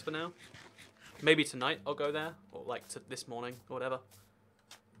surface for now. Maybe tonight I'll go there, or like this morning, or whatever.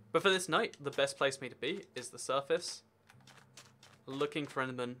 But for this night, the best place for me to be is the surface, looking for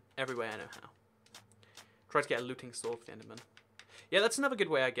Endermen every way I know how. Try to get a looting sword for the Enderman. Yeah, that's another good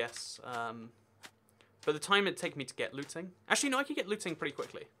way, I guess. But the time it'd take me to get looting. Actually, no, I could get looting pretty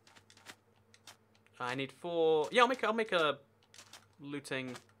quickly. I need 4. Yeah, I'll make a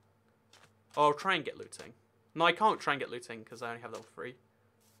looting. Oh, I'll try and get looting. No, I can't try and get looting because I only have level 3.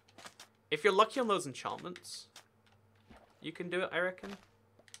 If you're lucky on those enchantments, you can do it, I reckon.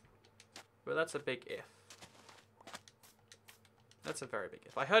 But that's a big if. That's a very big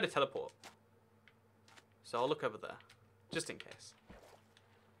if. I heard a teleport. So I'll look over there, just in case.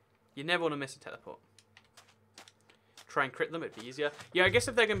 You never want to miss a teleport. Try and crit them, it'd be easier. Yeah, I guess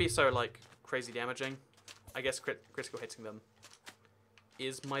if they're going to be so, like, crazy damaging, I guess critical hitting them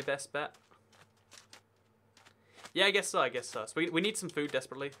is my best bet. Yeah, I guess so, So we need some food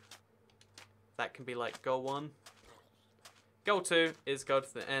desperately. That can be, like, goal 1. Goal 2 is go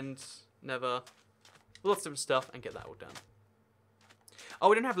to the end, never, lots of different stuff, and get that all done. Oh,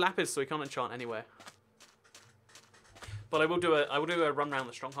 we don't have lapis, so we can't enchant anyway. But I will do a run around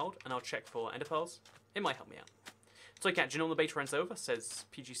the stronghold, and I'll check for ender pearls. It might help me out. Toycat, do you know when the beta runs over? Says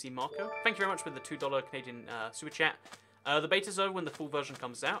PGC Marco. Thank you very much for the $2 Canadian super chat. The beta's over when the full version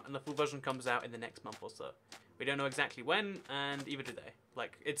comes out, and the full version comes out in the next month or so. We don't know exactly when, and either do they.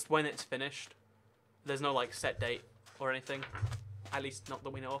 Like, it's when it's finished. There's no, like, set date or anything. At least not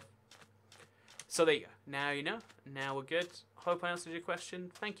that we know of. So there you go. Now you know. Now we're good. Hope I answered your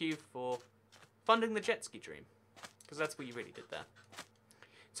question. Thank you for funding the jet ski dream. Because that's what you really did there.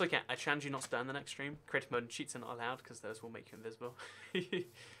 So okay, I challenge you not to die in the next stream. Creative mode and cheats are not allowed because those will make you invisible.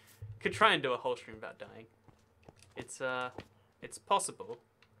 Could try and do a whole stream without dying. It's possible.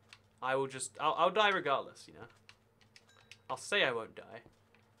 I'll die regardless, you know. I'll say I won't die,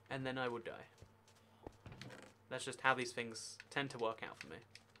 and then I will die. That's just how these things tend to work out for me.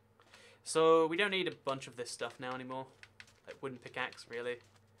 So we don't need a bunch of this stuff now anymore. Like wooden pickaxe, really.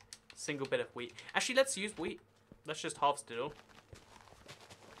 Single bit of wheat. Actually, let's use wheat. Let's just harvest it all.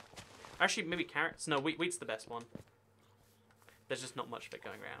 Actually, maybe carrots. No, wheat's the best one. There's just not much of it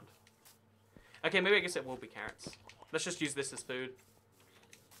going around. Okay, maybe I guess it will be carrots. Let's just use this as food.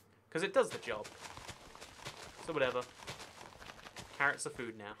 Because it does the job. So whatever. Carrots are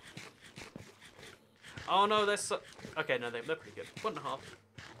food now. Oh no, they're so... Okay, no, they're pretty good. 1.5.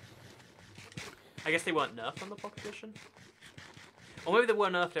 I guess they weren't nerfed on the Pocket Edition. Or maybe they were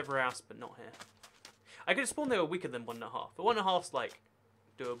nerfed everywhere else, but not here. I could have sworn they were weaker than 1.5. But 1.5's like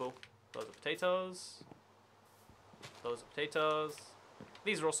doable. Those are potatoes. Those are potatoes.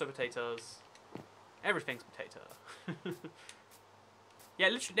 These are also potatoes. Everything's potato. Yeah,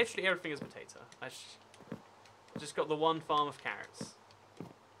 literally everything is potato. I just got the one farm of carrots.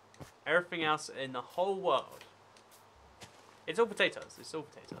 Everything else in the whole world. It's all potatoes. It's all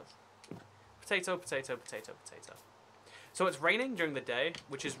potatoes. Potato, potato, potato, potato. So it's raining during the day,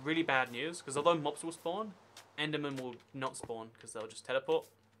 which is really bad news, because although mobs will spawn, Endermen will not spawn, because they'll just teleport.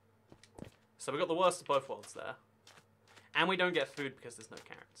 So we got the worst of both worlds there. And we don't get food because there's no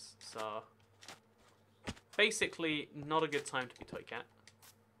carrots. So basically, not a good time to be Toycat.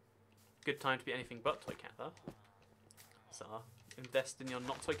 Good time to be anything but Toycat, though. So invest in your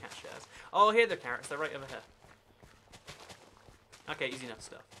not Toycat shares. Oh, here are the carrots. They're right over here. Okay, easy enough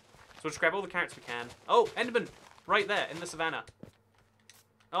stuff. So we'll just grab all the carrots we can. Oh, Enderman! Right there, in the savannah.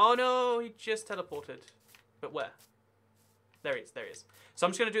 Oh no, he just teleported. But where? There he is, there he is. So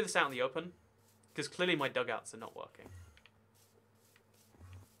I'm just going to do this out in the open. Because clearly my dugouts are not working.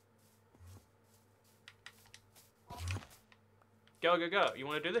 Go, go, go. You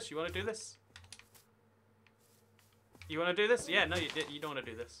want to do this? You want to do this? You want to do this? Yeah, no, you don't want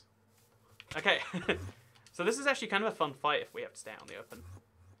to do this. Okay. So this is actually kind of a fun fight if we have to stay out in the open.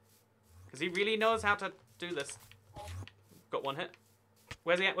 Because he really knows how to do this. Got one hit.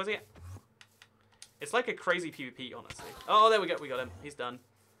 Where's he at? Where's he at? It's like a crazy PvP, honestly. Oh, there we go. We got him. He's done.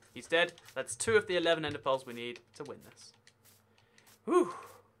 He's dead. That's 2 of the 11 ender pearls we need to win this. Whew.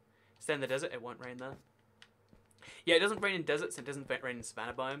 Stay in the desert. It won't rain there. Yeah, it doesn't rain in deserts. It doesn't rain in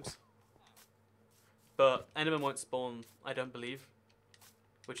savanna biomes. But Enderman won't spawn, I don't believe.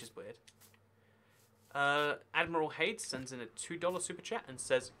 Which is weird. Admiral Hades sends in a $2 super chat and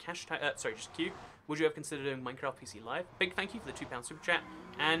says, sorry, just Q. Would you ever consider doing Minecraft PC Live? Big thank you for the £2 super chat.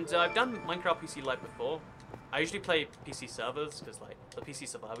 And I've done Minecraft PC Live before. I usually play PC servers, because like, the PC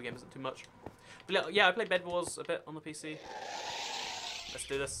survival game isn't too much. But yeah, I play Bed Wars a bit on the PC. Let's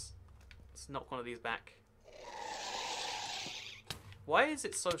do this. Let's knock one of these back. Why is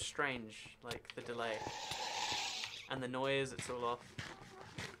it so strange, like, the delay? And the noise, it's all off.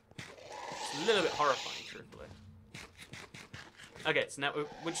 It's a little bit horrifying, truthfully. Okay, so now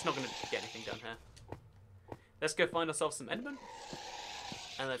we're just not going to get anything done here. Let's go find ourselves some Endermen.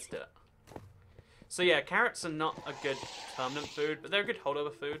 And let's do it. So yeah, carrots are not a good permanent food, but they're a good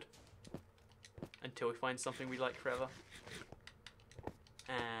holdover food. Until we find something we like forever.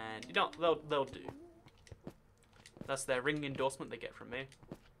 And, you know, they'll do. That's their ring endorsement they get from me.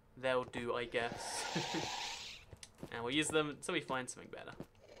 They'll do, I guess. And we'll use them until we find something better.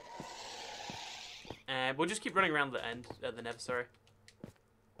 And we'll just keep running around the end, the Nether, sorry.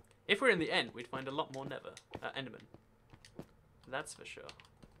 If we're in the end, we'd find a lot more Endermen. That's for sure.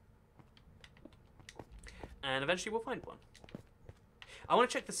 And eventually we'll find one. I want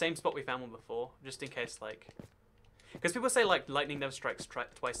to check the same spot we found one before, just in case, like... Because people say, like, lightning never strikes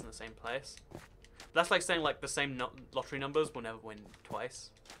twice in the same place. That's like saying, like, the same lottery numbers will never win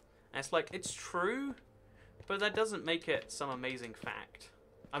twice. And it's like, it's true, but that doesn't make it some amazing fact.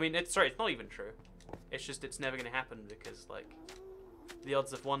 I mean, it's not even true. It's just, it's never going to happen because, like, the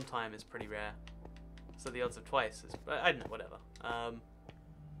odds of 1 time is pretty rare. So the odds of twice is, I don't know, whatever.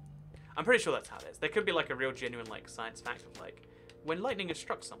 I'm pretty sure that's how it is. There could be, like, a real genuine, like, science fact of, like, when lightning is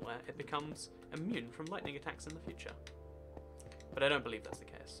struck somewhere, it becomes immune from lightning attacks in the future. But I don't believe that's the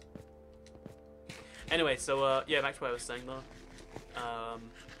case. Anyway, so, yeah, back to what I was saying, though.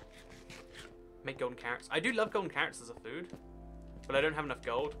 Make golden carrots. I do love golden carrots as a food, but I don't have enough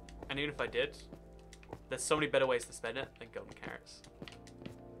gold. And even if I did, there's so many better ways to spend it than golden carrots.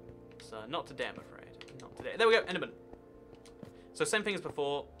 So, not today, I'm afraid. Not today. There we go, Enderman. So, same thing as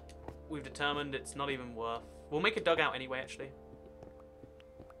before. We've determined it's not even worth... We'll make a dugout anyway, actually.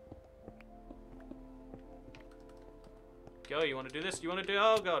 Go, you want to do this? You want to do...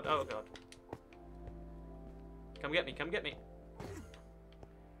 Oh, God. Oh, God. Come get me. Come get me.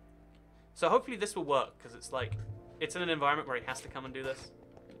 So hopefully this will work, because it's like... It's in an environment where he has to come and do this.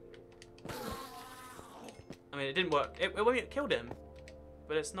 I mean, it didn't work. It killed him,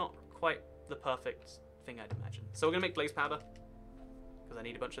 but it's not quite the perfect thing I'd imagine. So we're going to make blaze powder, because I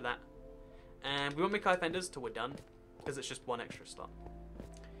need a bunch of that. And we won't make hive enders till we're done, because it's just 1 extra slot.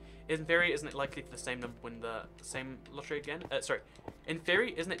 In theory, isn't it likely for the same number to win the same lottery again? Sorry. In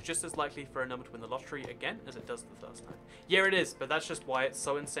theory, isn't it just as likely for a number to win the lottery again as it does the first time? Yeah, it is, but that's just why it's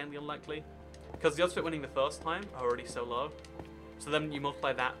so insanely unlikely. Because the odds of it winning the first time are already so low. So then you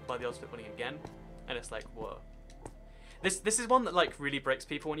multiply that by the odds of it winning again, and it's like, whoa. This is one that, like, really breaks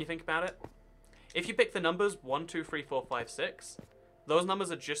people when you think about it. If you pick the numbers 1, 2, 3, 4, 5, 6, those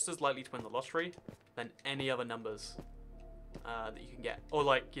numbers are just as likely to win the lottery than any other numbers that you can get. Or,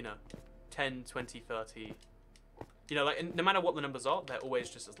 like, you know, 10, 20, 30. You know, like, no matter what the numbers are, they're always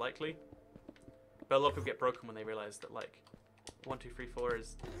just as likely. But a lot of people get broken when they realize that, like, 1, 2, 3, 4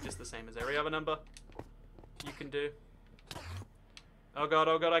 is just the same as every other number you can do. Oh god,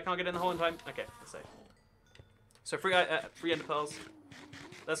 I can't get in the hole in time. Okay, that's safe. So 3 ender pearls.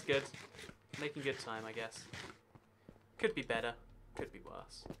 That's good. Making good time, I guess. Could be better. Could be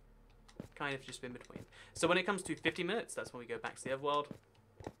worse. Kind of just in between. So when it comes to 50 minutes, that's when we go back to the overworld.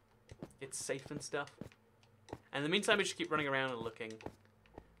 It's safe and stuff. And in the meantime, we just keep running around and looking.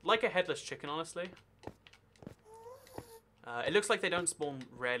 Like a headless chicken, honestly. It looks like they don't spawn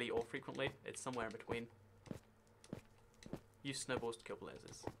rarely or frequently. It's somewhere in between. Use snowballs to kill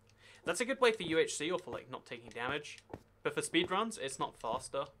blazes. That's a good way for UHC or for, like, not taking damage. But for speedruns, it's not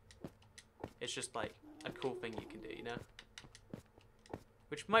faster. It's just, like, a cool thing you can do, you know?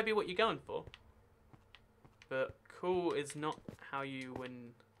 Which might be what you're going for. But cool is not how you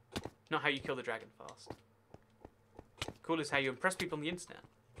win... Not how you kill the dragon fast. Cool is how you impress people on the internet.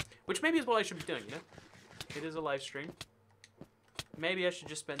 Which maybe is what I should be doing, you know? It is a live stream. Maybe I should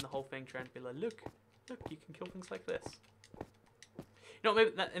just spend the whole thing trying to be like, look, you can kill things like this. You know,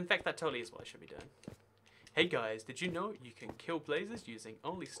 maybe in fact, that totally is what I should be doing. Hey guys, did you know you can kill blazes using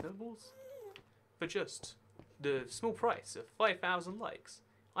only snowballs? For just the small price of 5,000 likes,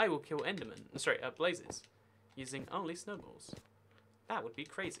 I will kill blazes using only snowballs. That would be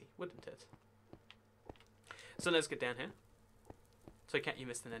crazy, wouldn't it? So let's get down here. So can't you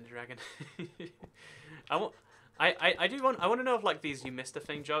miss the Ender Dragon? I want to know if, like, these you missed a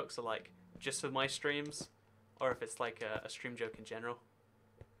thing jokes are, like, just for my streams, or if it's like a stream joke in general.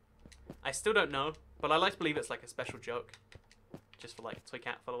 I still don't know, but I like to believe it's like a special joke, just for, like, toy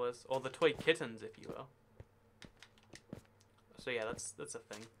cat followers, or the toy kittens, if you will. So yeah, that's a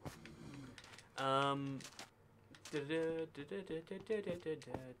thing.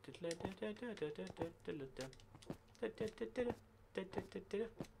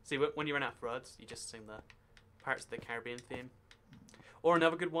 See, when you run out of words, you just sing the Pirates of the Caribbean theme. Or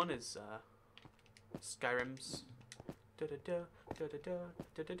another good one is Skyrim's.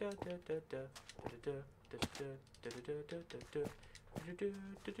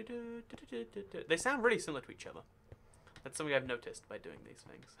 They sound really similar to each other. That's something I've noticed by doing these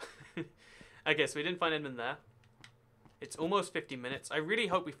things. Okay, so we didn't find Enderman there. It's almost 50 minutes. I really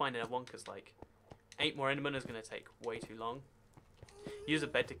hope we find another one, because, like, 8 more Endermen is going to take way too long. Use a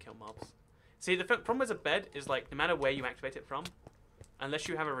bed to kill mobs. See, the problem with a bed is, like, no matter where you activate it from, unless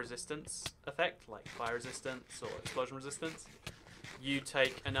you have a resistance effect, like fire resistance or explosion resistance, you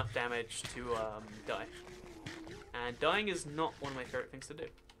take enough damage to die. And dying is not one of my favorite things to do.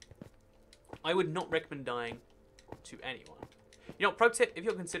 I would not recommend dying to anyone. You know, pro tip, if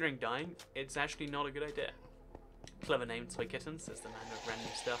you're considering dying, it's actually not a good idea. Clever name, Toy Kittens, it's the man of random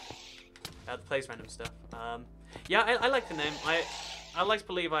stuff. That plays random stuff. Yeah, I like the name. I like to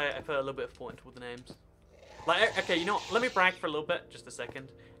believe I put a little bit of thought into all the names. Like, okay, you know what? Let me brag for a little bit, just a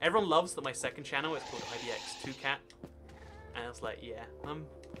second. Everyone loves that my second channel is called IBX2Cat. And I was like, yeah,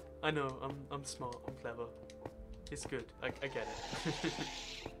 I know, I'm smart, I'm clever. It's good, I get it.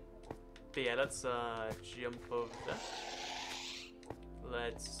 But yeah, let's jump over there.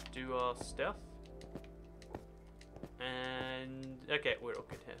 Let's do our stuff. And okay, we're all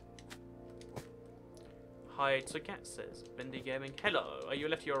good here. Hi, Toycat says Bendy Gaming. Hello, are you a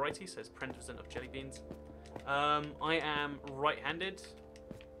lefty or righty? Says President of Jelly Beans. I am right-handed,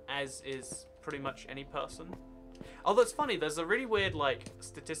 as is pretty much any person. Although it's funny, there's a really weird like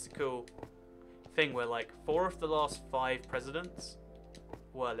statistical thing where like 4 of the last 5 presidents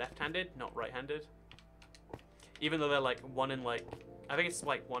were left-handed, not right-handed. Even though they're like one in like, I think it's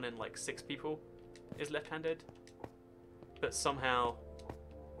like 1 in like 6 people is left-handed. But somehow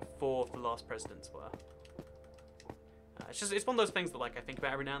 4 of the last presidents were. It's one of those things that like I think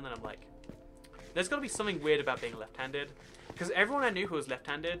about every now and then. I'm like, there's got to be something weird about being left-handed, because everyone I knew who was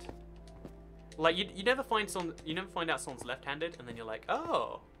left-handed, like you never find out someone's left-handed, and then you're like,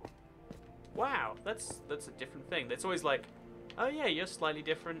 oh, wow, that's a different thing. It's always like, oh yeah, you're slightly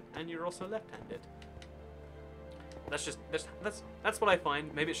different, and you're also left-handed. That's what I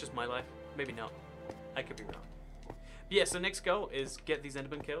find. Maybe it's just my life. Maybe not. I could be wrong. But yeah, so next goal is get these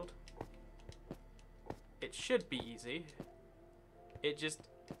Endermen killed. It should be easy. It just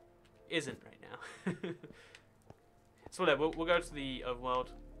isn't right now. So whatever, we'll go to the overworld.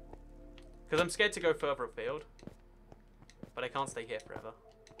 Because I'm scared to go further afield. But I can't stay here forever.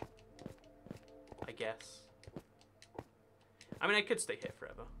 I guess. I mean, I could stay here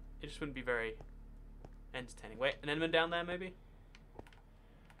forever. It just wouldn't be very entertaining. Wait, an Enderman down there maybe?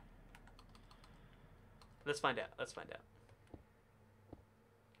 Let's find out. Let's find out.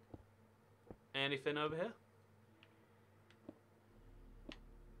 Anything over here?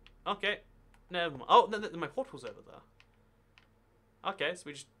 Okay. Never mind. Oh, no, my portal's over there. Okay, so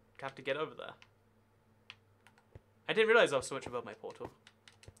we just have to get over there. I didn't realize I was so much above my portal.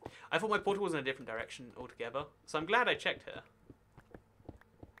 I thought my portal was in a different direction altogether, so I'm glad I checked here.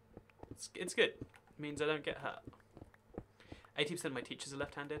 It's good. It means I don't get hurt. 80% of my teachers are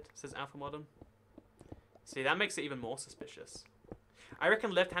left-handed, says Alpha Modern. See, that makes it even more suspicious. I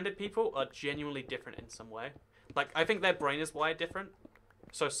reckon left-handed people are genuinely different in some way. Like, I think their brain is wired different.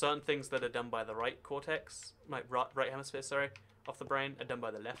 So certain things that are done by the right cortex, like right hemisphere, sorry, of the brain, are done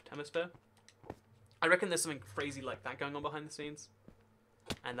by the left hemisphere. I reckon there's something crazy like that going on behind the scenes.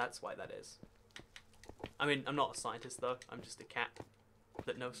 And that's why that is. I mean, I'm not a scientist, though. I'm just a cat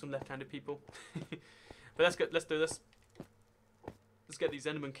that knows some left-handed people. But that's good. Let's do this. Let's get these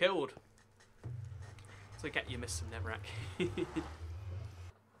Endermen killed. So cat, you missed some Neverack.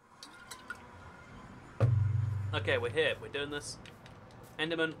 Okay, we're here. We're doing this.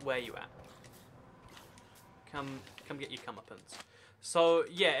 Enderman, where you at? Come get your comeuppance. So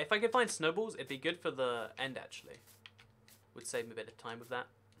yeah, if I could find snowballs, it'd be good for the end. Actually, would save me a bit of time with that.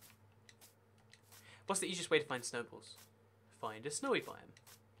 What's the easiest way to find snowballs? Find a snowy biome.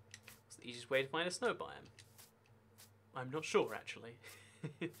 What's the easiest way to find a snow biome? I'm not sure actually.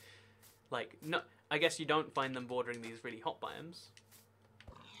 Like, no, I guess you don't find them bordering these really hot biomes.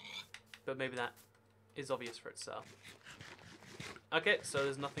 But maybe that is obvious for itself. Okay, so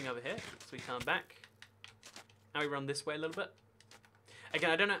there's nothing over here, so we turn back. Now we run this way a little bit. Again,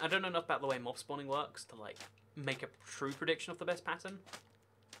 I don't know enough about the way mob spawning works to like make a true prediction of the best pattern.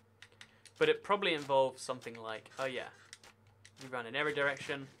 But it probably involves something like, oh yeah, you run in every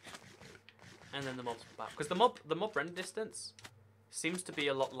direction, and then the mobs pop out. Because the mob render distance seems to be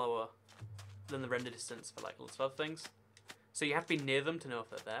a lot lower than the render distance for like lots of other things. So you have to be near them to know if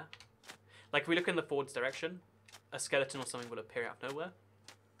they're there. Like if we look in the forwards direction, a skeleton or something will appear out of nowhere.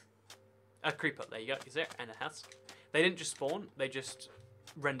 A creeper, there you go, is there? And a husk. They didn't just spawn, they just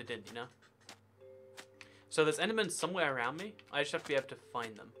rendered in, you know? So there's Endermen somewhere around me. I just have to be able to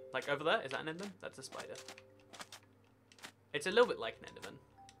find them. Like over there, is that an Enderman? That's a spider. It's a little bit like an Enderman.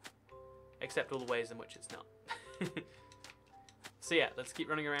 Except all the ways in which it's not. So yeah, let's keep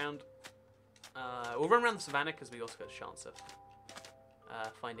running around. We'll run around the savannah because we also got a chance of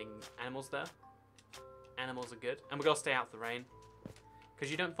finding animals there. Animals are good. And we're going to stay out of the rain. Because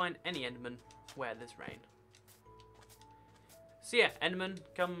you don't find any Endermen where there's rain. So yeah, Enderman,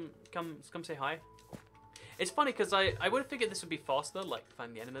 come say hi. It's funny because I would have figured this would be faster, like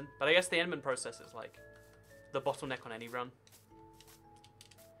finding the Enderman. But I guess the Enderman process is like the bottleneck on any run.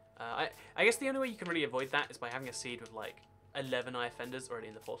 I guess the only way you can really avoid that is by having a seed with like 11 eye offenders already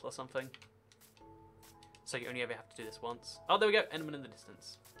in the portal or something. So you only ever have to do this once. Oh, there we go, Enderman in the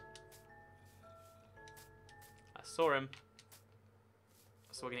distance. I saw him.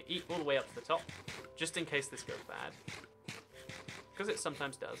 So we're going to eat all the way up to the top, just in case this goes bad. Because it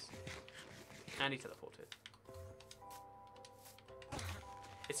sometimes does. And he teleported.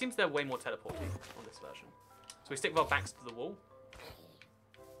 It seems they're way more teleporting on this version. So we stick with our backs to the wall.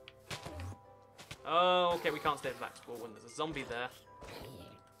 Oh, okay, we can't stay with backs to the wall when there's a zombie there.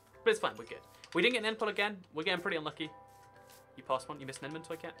 But it's fine, we're good. We didn't get an end pull again. We're getting pretty unlucky. You passed one, you missed an Enderman,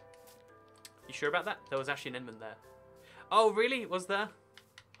 Toy Cat. You sure about that? There was actually an Enderman there. Oh, really? Was there?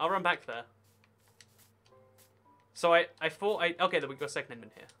 I'll run back there. So I thought okay, then we got a second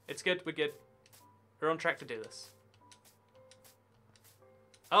Enderman here. It's good, we're good. We're on track to do this.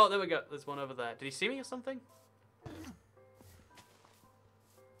 Oh, there we go. There's one over there. Did he see me or something?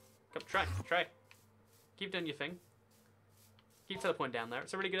 Come, try. Keep doing your thing. Keep teleporting down there.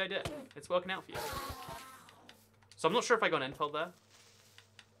 It's a really good idea. It's working out for you. So I'm not sure if I got an end pull there.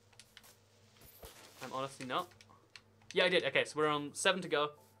 I'm honestly not. Yeah, I did. Okay, so we're on 7 to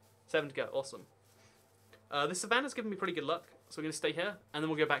go. 7 to go. Awesome. This savannah's given me pretty good luck. So we're going to stay here, and then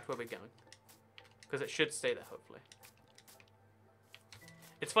we'll go back to where we're going. Because it should stay there, hopefully.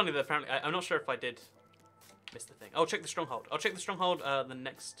 It's funny that apparently... I'm not sure if I did miss the thing. Oh, check the stronghold. I'll check the stronghold the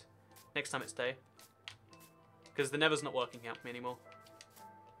next time it's day. Because the Nether's not working out for me anymore.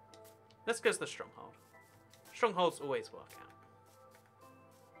 Let's go to the stronghold. Strongholds always work out.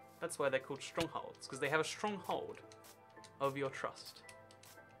 That's why they're called strongholds. Because they have a strong hold over your trust.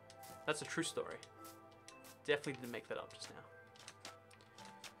 That's a true story. Definitely didn't make that up just now.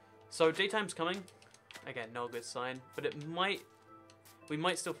 So daytime's coming. Again, no good sign. But it might... We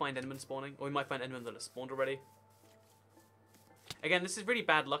might still find Endermen spawning. Or we might find Endermen that are spawned already. Again, this is really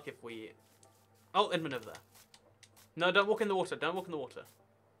bad luck if we... Oh, Enderman over there. No, don't walk in the water. Don't walk in the water.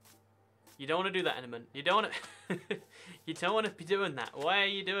 You don't want to do that, Enderman. You don't want to... You don't want to be doing that. Why are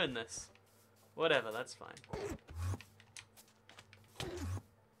you doing this? Whatever, that's fine.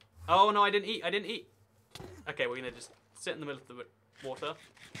 Oh, no, I didn't eat. I didn't eat. Okay, we're going to just sit in the middle of the water.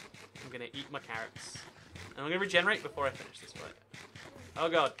 I'm going to eat my carrots. And I'm going to regenerate before I finish this fight. Oh,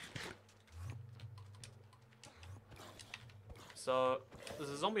 God. So, there's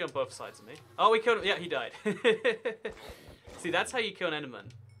a zombie on both sides of me. Oh, we killed him. Yeah, he died. See, that's how you kill an Enderman.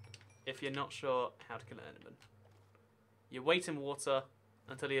 If you're not sure how to kill an Enderman. You wait in water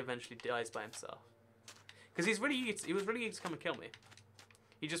until he eventually dies by himself. Because he was really eager to come and kill me.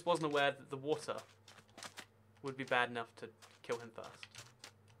 He just wasn't aware that the water would be bad enough to kill him first.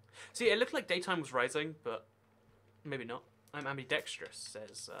 See, it looked like daytime was rising, but maybe not. I'm ambidextrous,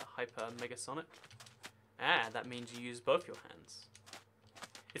 says Hyper Megasonic. Ah, that means you use both your hands.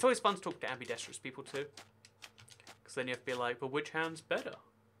 It's always fun to talk to ambidextrous people too. Because then you have to be like, but which hand's better?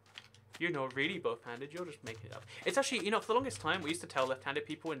 You're not really both-handed, you're just making it up. It's actually, you know, for the longest time, we used to tell left-handed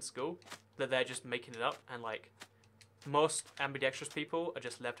people in school that they're just making it up, and like, most ambidextrous people are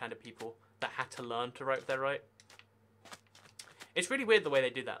just left-handed people that had to learn to write with their right. It's really weird the way they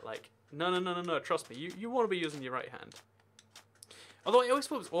do that, like, no, trust me, you want to be using your right hand. Although I always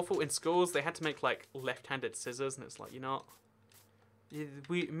thought it was awful in schools, they had to make like left-handed scissors, and it's like, you know,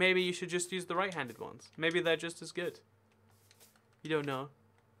 maybe you should just use the right-handed ones. Maybe they're just as good. You don't know.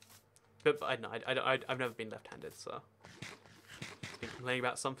 But I've never been left-handed, so I've been complaining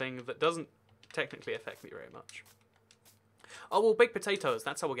about something that doesn't technically affect me very much. Oh, well, baked potatoes.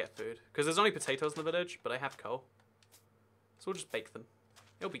 That's how we'll get food. Because there's only potatoes in the village, but I have coal. So we'll just bake them.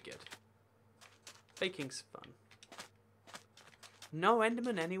 It'll be good. Baking's fun. No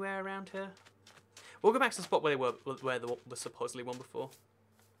Enderman anywhere around here. We'll go back to the spot where there was supposedly one before.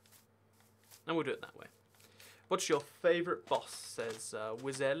 And we'll do it that way. What's your favourite boss, says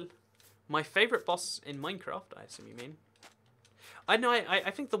Wizel. My favourite boss in Minecraft, I assume you mean. I know,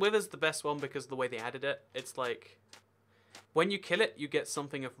 I think the Wither's the best one because of the way they added it. It's like, when you kill it, you get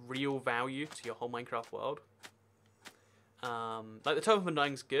something of real value to your whole Minecraft world. Like, the Totem of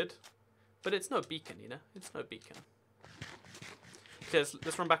Undying's good, but it's no beacon, you know? It's no beacon. Okay,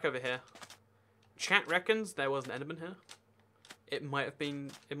 let's run back over here. Chat reckons there was an Enderman here. It might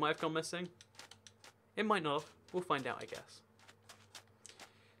have gone missing. It might not have. We'll find out, I guess.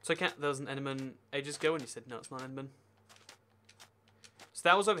 So, Cat, there was an Enderman ages ago, and you said, no, it's not an Enderman. So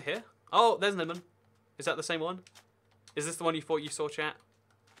that was over here. Oh, there's an Enderman. Is that the same one? Is this the one you thought you saw, chat?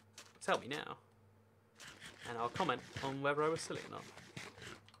 Tell me now. And I'll comment on whether I was silly or not.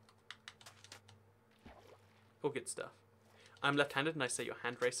 All good stuff. I'm left-handed, and I say you're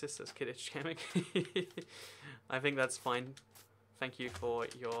hand racist, says Kiddish Gaming. I think that's fine. Thank you for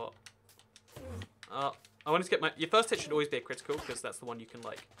your... I wanted to get my... Your first hit should always be a critical, because that's the one you can,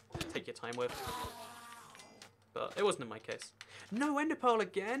 like, take your time with. But it wasn't in my case. No Ender Pearl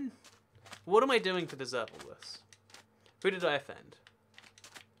again? What am I doing to deserve all this? Who did I offend?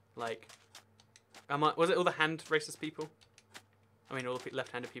 Like... was it all the hand racist people? I mean, all the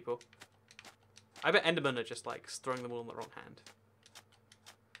left-handed people? I bet Endermen are just, like, throwing them all in the wrong hand.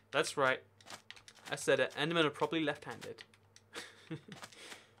 That's right. I said it. Endermen are probably left-handed.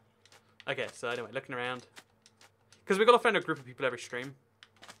 Okay, so anyway, looking around. Because we've got to find a group of people every stream.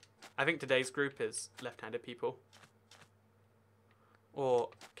 I think today's group is left-handed people. Or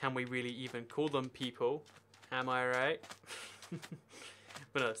can we really even call them people? Am I right?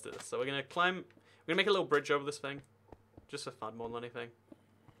 But no, let's do this. So we're going to climb. We're going to make a little bridge over this thing. Just for fun more than anything.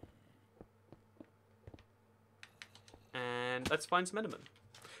 And let's find some Endermen.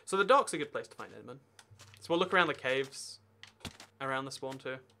 So the dock's a good place to find Endermen. So we'll look around the caves. Around the spawn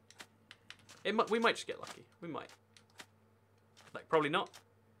too. We might just get lucky. We might. Like, probably not.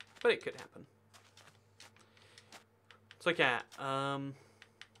 But it could happen. So, okay. I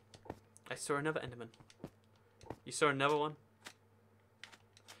saw another Enderman. You saw another one?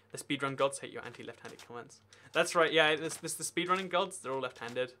 The speedrun gods hate your anti-left-handed comments. That's right, yeah, the speedrunning gods, they're all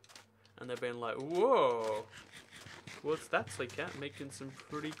left-handed. And they're being like, whoa. What's that, Cat? Making some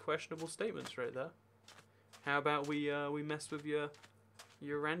pretty questionable statements right there. How about we mess with your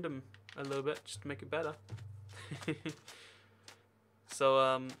random a little bit, just to make it better. So,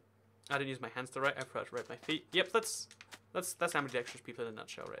 I didn't use my hands to write, I forgot to write my feet. Yep, that's ambidextrous people in a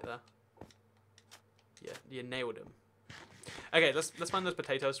nutshell right there. Yeah, you nailed him. Okay, let's find those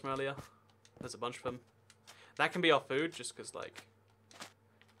potatoes from earlier. There's a bunch of them. That can be our food, just because, like,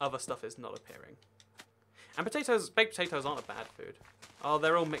 other stuff is not appearing. And baked potatoes aren't a bad food. Oh,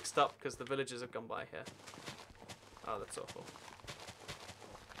 they're all mixed up because the villagers have gone by here. Oh, that's awful.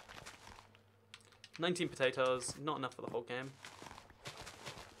 19 potatoes, not enough for the whole game.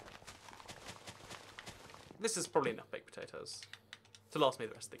 This is probably enough baked potatoes to last me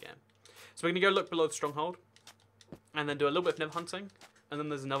the rest of the game. So we're going to go look below the stronghold, and then do a little bit of nether hunting, and then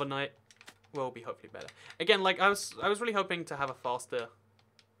there's another night where will be hopefully better. Again, like I was really hoping to have a faster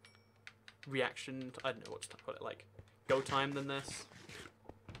reaction. I don't know what to call it, like go time than this.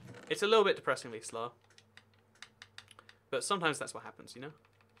 It's a little bit depressingly slow, but sometimes that's what happens, you know.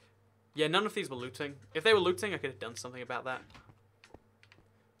 Yeah, none of these were looting. If they were looting, I could have done something about that.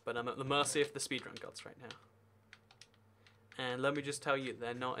 But I'm at the mercy of the speedrun gods right now. And let me just tell you,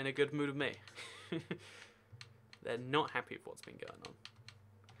 they're not in a good mood with me. They're not happy with what's been going on.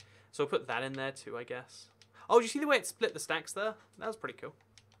 So I'll put that in there too, I guess. Oh, did you see the way it split the stacks there? That was pretty cool.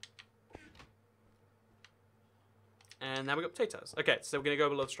 And now we got potatoes. Okay, so we're going to go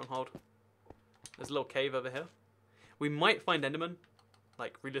below the stronghold. There's a little cave over here. We might find Enderman.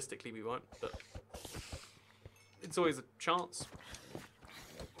 Like, realistically we won't, but it's always a chance.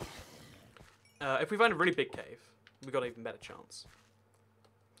 If we find a really big cave, we've got an even better chance.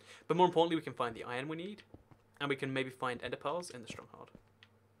 But more importantly, we can find the iron we need, and we can maybe find ender pearls in the stronghold.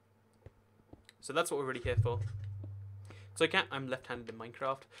 So that's what we're really here for. So I'm left-handed in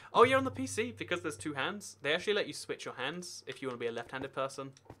Minecraft. Oh, you're on the PC, because there's two hands. They actually let you switch your hands if you want to be a left-handed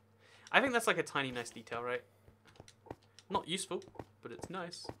person. I think that's like a tiny, nice detail, right? Not useful, but it's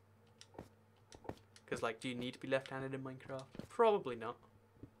nice. Because, like, do you need to be left-handed in Minecraft? Probably not.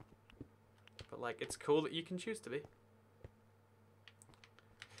 But, like, it's cool that you can choose to be.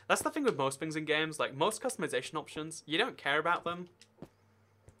 That's the thing with most things in games. Like, most customization options, you don't care about them.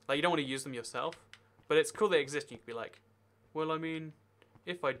 Like, you don't want to use them yourself. But it's cool they exist. You can be like, well, I mean,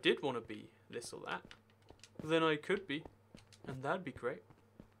 if I did want to be this or that, then I could be. And that'd be great.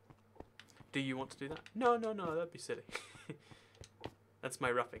 Do you want to do that? No, that'd be silly. That's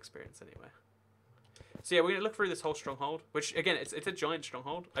my rough experience anyway. So yeah, we're going to look through this whole stronghold, which, again, it's a giant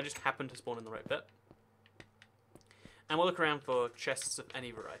stronghold. I just happened to spawn in the right bit. And we'll look around for chests of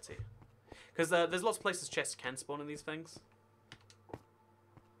any variety. Because there's lots of places chests can spawn in these things.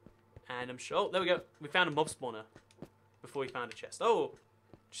 And I'm sure... Oh, there we go. We found a mob spawner before we found a chest. Oh,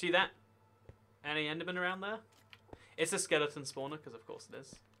 did you see that? Any endermen around there? It's a skeleton spawner, because of course it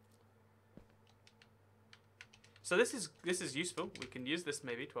is. So this is useful. We can use this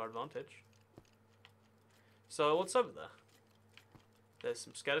maybe to our advantage. So what's over there? There's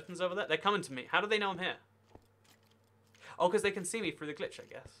some skeletons over there. They're coming to me. How do they know I'm here? Oh, because they can see me through the glitch, I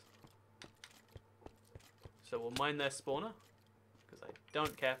guess. So we'll mine their spawner, because I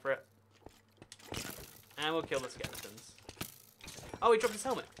don't care for it. And we'll kill the skeletons. Oh, he dropped his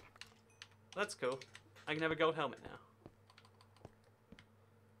helmet. That's cool. I can have a gold helmet now.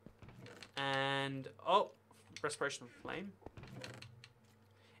 And, oh, respiration of flame.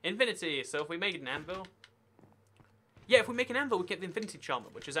 Infinity. So if we make an anvil... Yeah, if we make an anvil, we get the infinity charmer,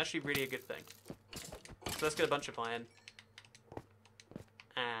 which is actually really a good thing. So let's get a bunch of iron.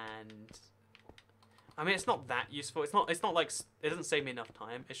 And... I mean, it's not that useful. It's not like... It doesn't save me enough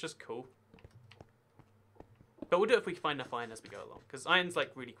time. It's just cool. But we'll do it if we find enough iron as we go along. Because iron's,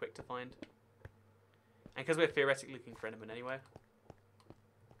 like, really quick to find. And because we're theoretically looking for endermen anyway.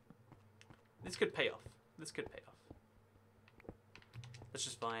 This could pay off. This could pay off. Let's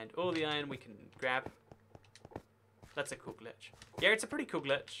just find all the iron we can grab. That's a cool glitch. Yeah, it's a pretty cool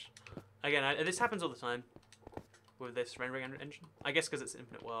glitch. Again, this happens all the time with this rendering engine. I guess because it's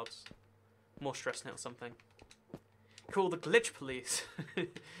infinite worlds. More stress now or something. Call the glitch police.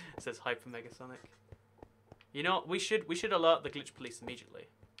 It says Hyper Megasonic. You know, we should alert the glitch police immediately.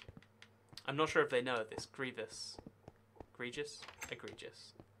 I'm not sure if they know this egregious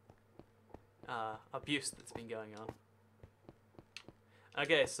abuse that's been going on.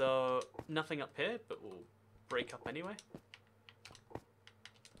 Okay, so nothing up here, but we'll break up anyway.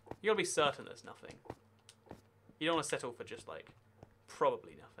 You gotta be certain there's nothing. You don't want to settle for just like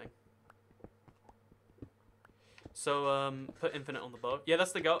probably nothing. So put infinite on the bow. Yeah,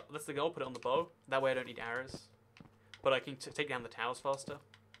 that's the goal. That's the goal. Put it on the bow. That way I don't need arrows, but I can take down the towers faster.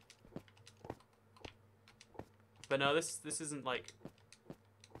 But no, this isn't like.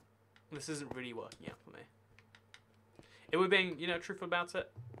 This isn't really working out for me. If we're being, you know, truthful about it,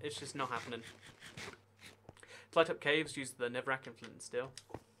 it's just not happening. To light up caves, use the Netherrack and flint and steel.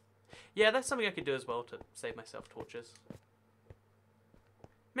 Yeah, that's something I could do as well to save myself torches.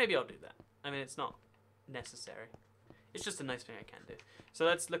 Maybe I'll do that. I mean, it's not necessary. It's just a nice thing I can do. So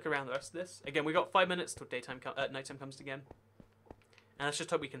let's look around the rest of this. Again, we got 5 minutes till nighttime comes again. And let's just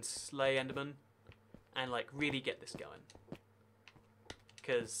hope we can slay Enderman and like really get this going.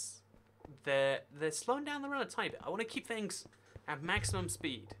 Because they're slowing down the run a tiny bit. I want to keep things at maximum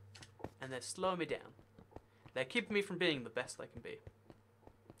speed, and they're slowing me down. They're keeping me from being the best I can be.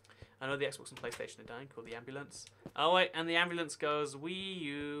 I know the Xbox and PlayStation are dying. Call the ambulance. Oh wait, and the ambulance goes Wii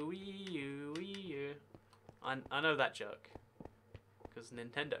U, Wii U, Wii U. I know that joke, because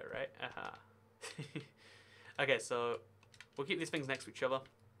Nintendo, right? Aha. Okay, so we'll keep these things next to each other,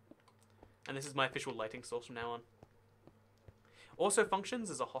 and this is my official lighting source from now on. Also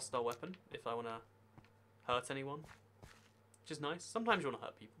functions as a hostile weapon if I want to hurt anyone, which is nice. Sometimes you want to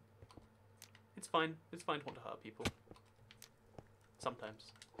hurt people. It's fine. It's fine to want to hurt people.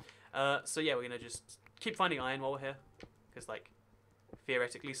 Sometimes. So yeah, we're going to just keep finding iron while we're here. Because, like,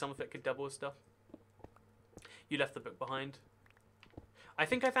 theoretically some of it could double as stuff. You left the book behind. I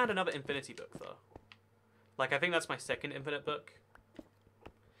think I found another infinity book, though. Like, I think that's my second infinite book.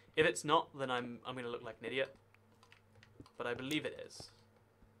 If it's not, then I'm going to look like an idiot. But I believe it is.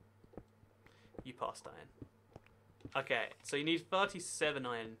 You passed iron. Okay, so you need 37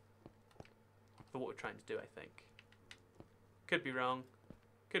 iron for what we're trying to do, I think. Could be wrong.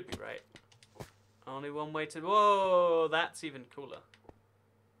 Could be right. Only one way to... Whoa, that's even cooler.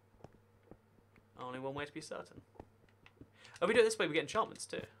 Only one way to be certain. Oh, we do it this way, we get enchantments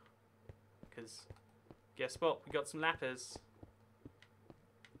too. Because, guess what? We got some lapis.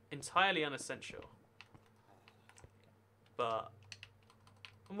 Entirely unessential. But,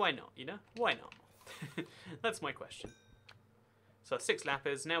 why not, you know? Why not? That's my question. So 6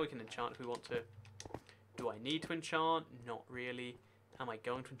 lapis, now we can enchant if we want to. Do I need to enchant? Not really. Am I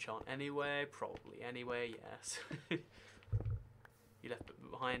going to enchant anyway? Probably anyway, yes. You left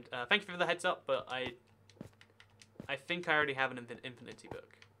it behind. Thank you for the heads up, but I think I already have an infinity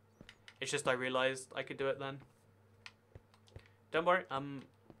book. It's just I realised I could do it then. Don't worry, I'm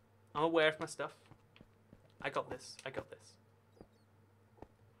aware of my stuff. I got this. I got this.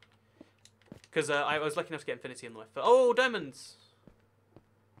 Because I was lucky enough to get infinity in my first... Oh, diamonds!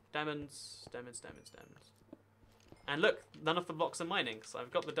 Diamonds, diamonds, diamonds, diamonds. And look, none of the blocks are mining, so I've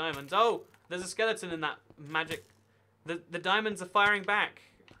got the diamonds. Oh, there's a skeleton in that magic... The diamonds are firing back.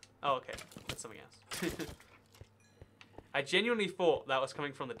 Oh, okay. That's something else. I genuinely thought that was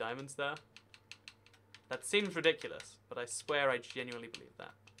coming from the diamonds there. That seems ridiculous, but I swear I genuinely believe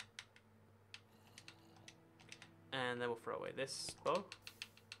that. And then we'll throw away this bow.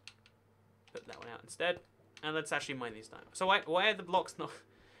 Put that one out instead. And let's actually mine these diamonds. So why are the blocks not...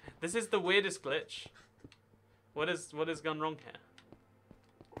 This is the weirdest glitch. What has gone wrong here?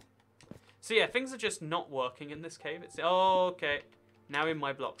 So yeah, things are just not working in this cave. It's... Oh, okay. Now in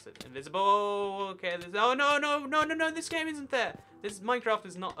my blocks it's invisible. Oh, okay. Oh, no. This game isn't fair. This Minecraft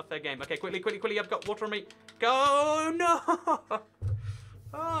is not a fair game. Okay, quickly. I've got water on me. Go! No!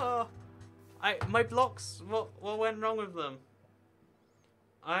 Oh. My blocks, what went wrong with them?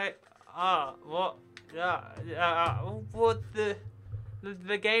 What? What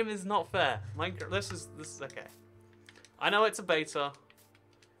the game is not fair. Minecraft, this is okay. I know it's a beta,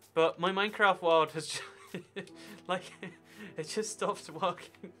 but my Minecraft world has just, like, it just stopped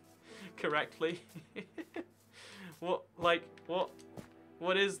working correctly. What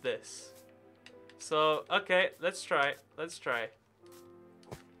is this? So, okay, let's try.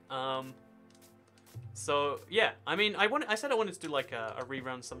 So yeah, I mean, I said I wanted to do like a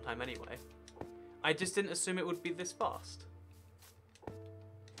rerun sometime anyway. I just didn't assume it would be this fast.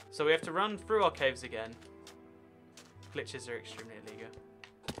 So we have to run through our caves again. Glitches are extremely illegal.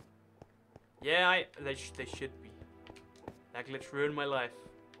 Yeah, they should be. That glitch ruined my life.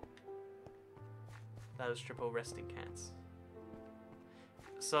 That was triple resting cats.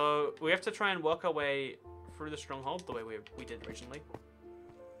 So we have to try and work our way through the stronghold the way we did originally.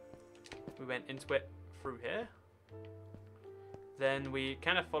 We went into it through here. Then we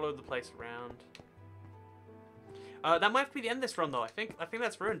kind of followed the place around. That might be the end of this run though. I think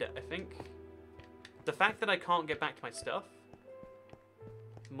that's ruined it. I think the fact that I can't get back to my stuff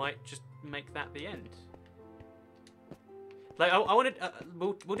might just make that the end. Like I wanted,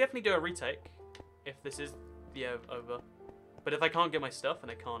 we'll definitely do a retake if this is the over. But if I can't get my stuff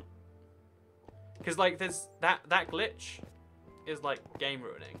and I can't, because like there's that glitch is like game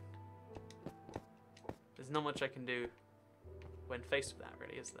ruining. There's not much I can do when faced with that,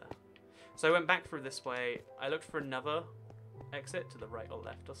 really, is there? So I went back through this way. I looked for another exit to the right or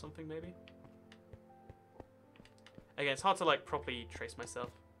left or something, maybe. Again, it's hard to like properly trace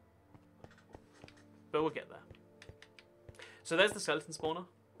myself, but we'll get there. So there's the skeleton spawner.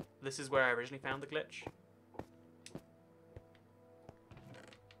 This is where I originally found the glitch.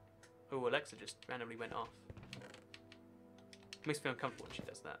 Oh, Alexa just randomly went off. Makes me feel uncomfortable when she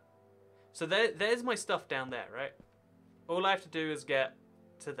does that. So there's my stuff down there, right? All I have to do is get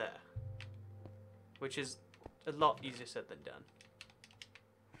to there, which is a lot easier said than done.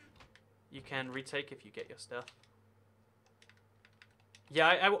 You can retake if you get your stuff.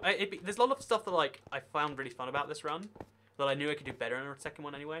 Yeah, there's a lot of stuff that like I found really fun about this run that I knew I could do better in a second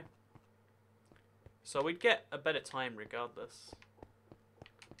one anyway. So we'd get a better time regardless.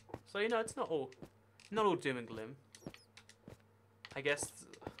 So you know, it's not all doom and gloom. I guess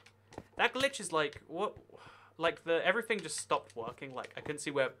that glitch is like what, like everything just stopped working. Like I couldn't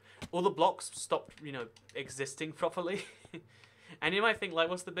see where all the blocks stopped, you know, existing properly. And you might think like,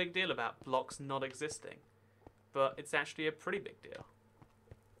 what's the big deal about blocks not existing? But it's actually a pretty big deal,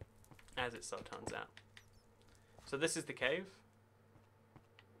 as it so turns out. So this is the cave.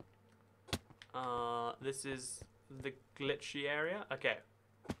 This is the glitchy area. Okay.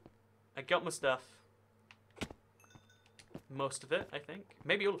 I got my stuff. Most of it, I think.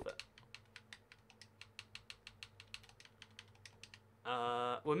 Maybe all of it.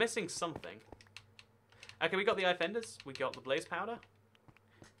 We're missing something. Okay, we got the eye fenders. We got the blaze powder.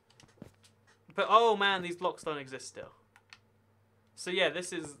 But oh man, these blocks don't exist still. So yeah,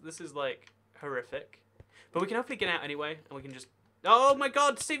 this is like horrific. But we can hopefully get out anyway, and we can just. Oh my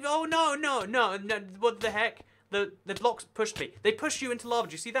God, Steve! Oh no! What the heck? The blocks pushed me. They push you into lava.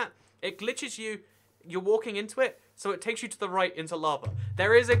 Do you see that? It glitches you. You're walking into it, so it takes you to the right into lava.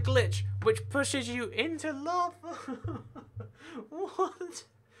 There is a glitch which pushes you into lava. What?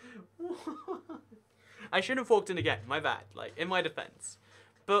 I shouldn't have walked in again. My bad. Like in my defense,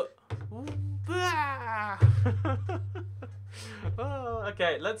 but. Oh,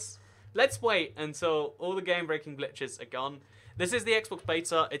 okay. Let's wait until all the game-breaking glitches are gone. This is the Xbox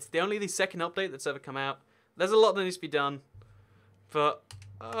beta. It's the second update that's ever come out. There's a lot that needs to be done, but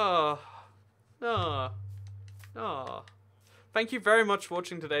no. Thank you very much for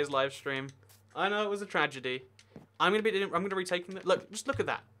watching today's live stream. I know it was a tragedy. I'm gonna be retaking it. Look, just look at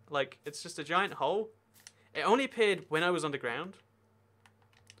that. Like it's just a giant hole. It only appeared when I was underground,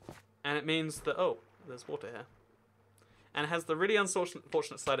 and it means that there's water here, and it has the really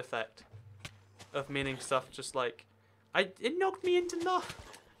unfortunate side effect of meaning stuff just like it knocked me into lava.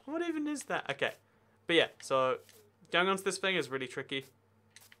 What even is that? Okay, but yeah, so going onto this thing is really tricky.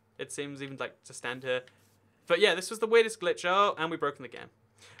 It seems even like to stand here. But yeah, this was the weirdest glitch. Oh, and we've broken the game.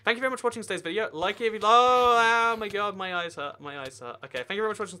 Thank you very much for watching today's video. Like it if you... Oh my God, my eyes hurt. My eyes hurt. Okay, thank you very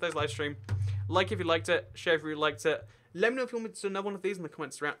much for watching today's live stream. Like if you liked it. Share if you liked it. Let me know if you want me to do another one of these in the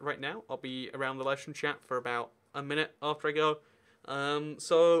comments right now. I'll be around the live stream chat for about a minute after I go.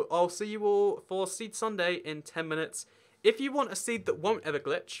 So I'll see you all for Seed Sunday in 10 minutes. If you want a seed that won't ever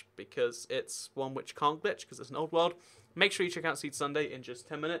glitch, because it's one which can't glitch because it's an old world, make sure you check out Seed Sunday in just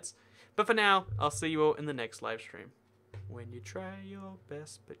 10 minutes. But for now, I'll see you all in the next live stream. When you try your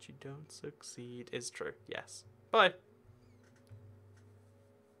best but you don't succeed is true. Yes. Bye.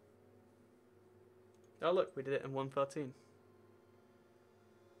 Oh look, we did it in 1:13.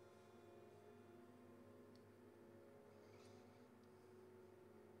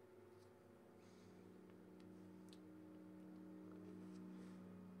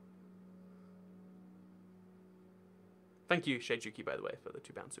 Thank you, Shadejuki, by the way, for the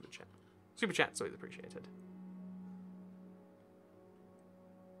 £2 super chat. Super chat's always appreciated.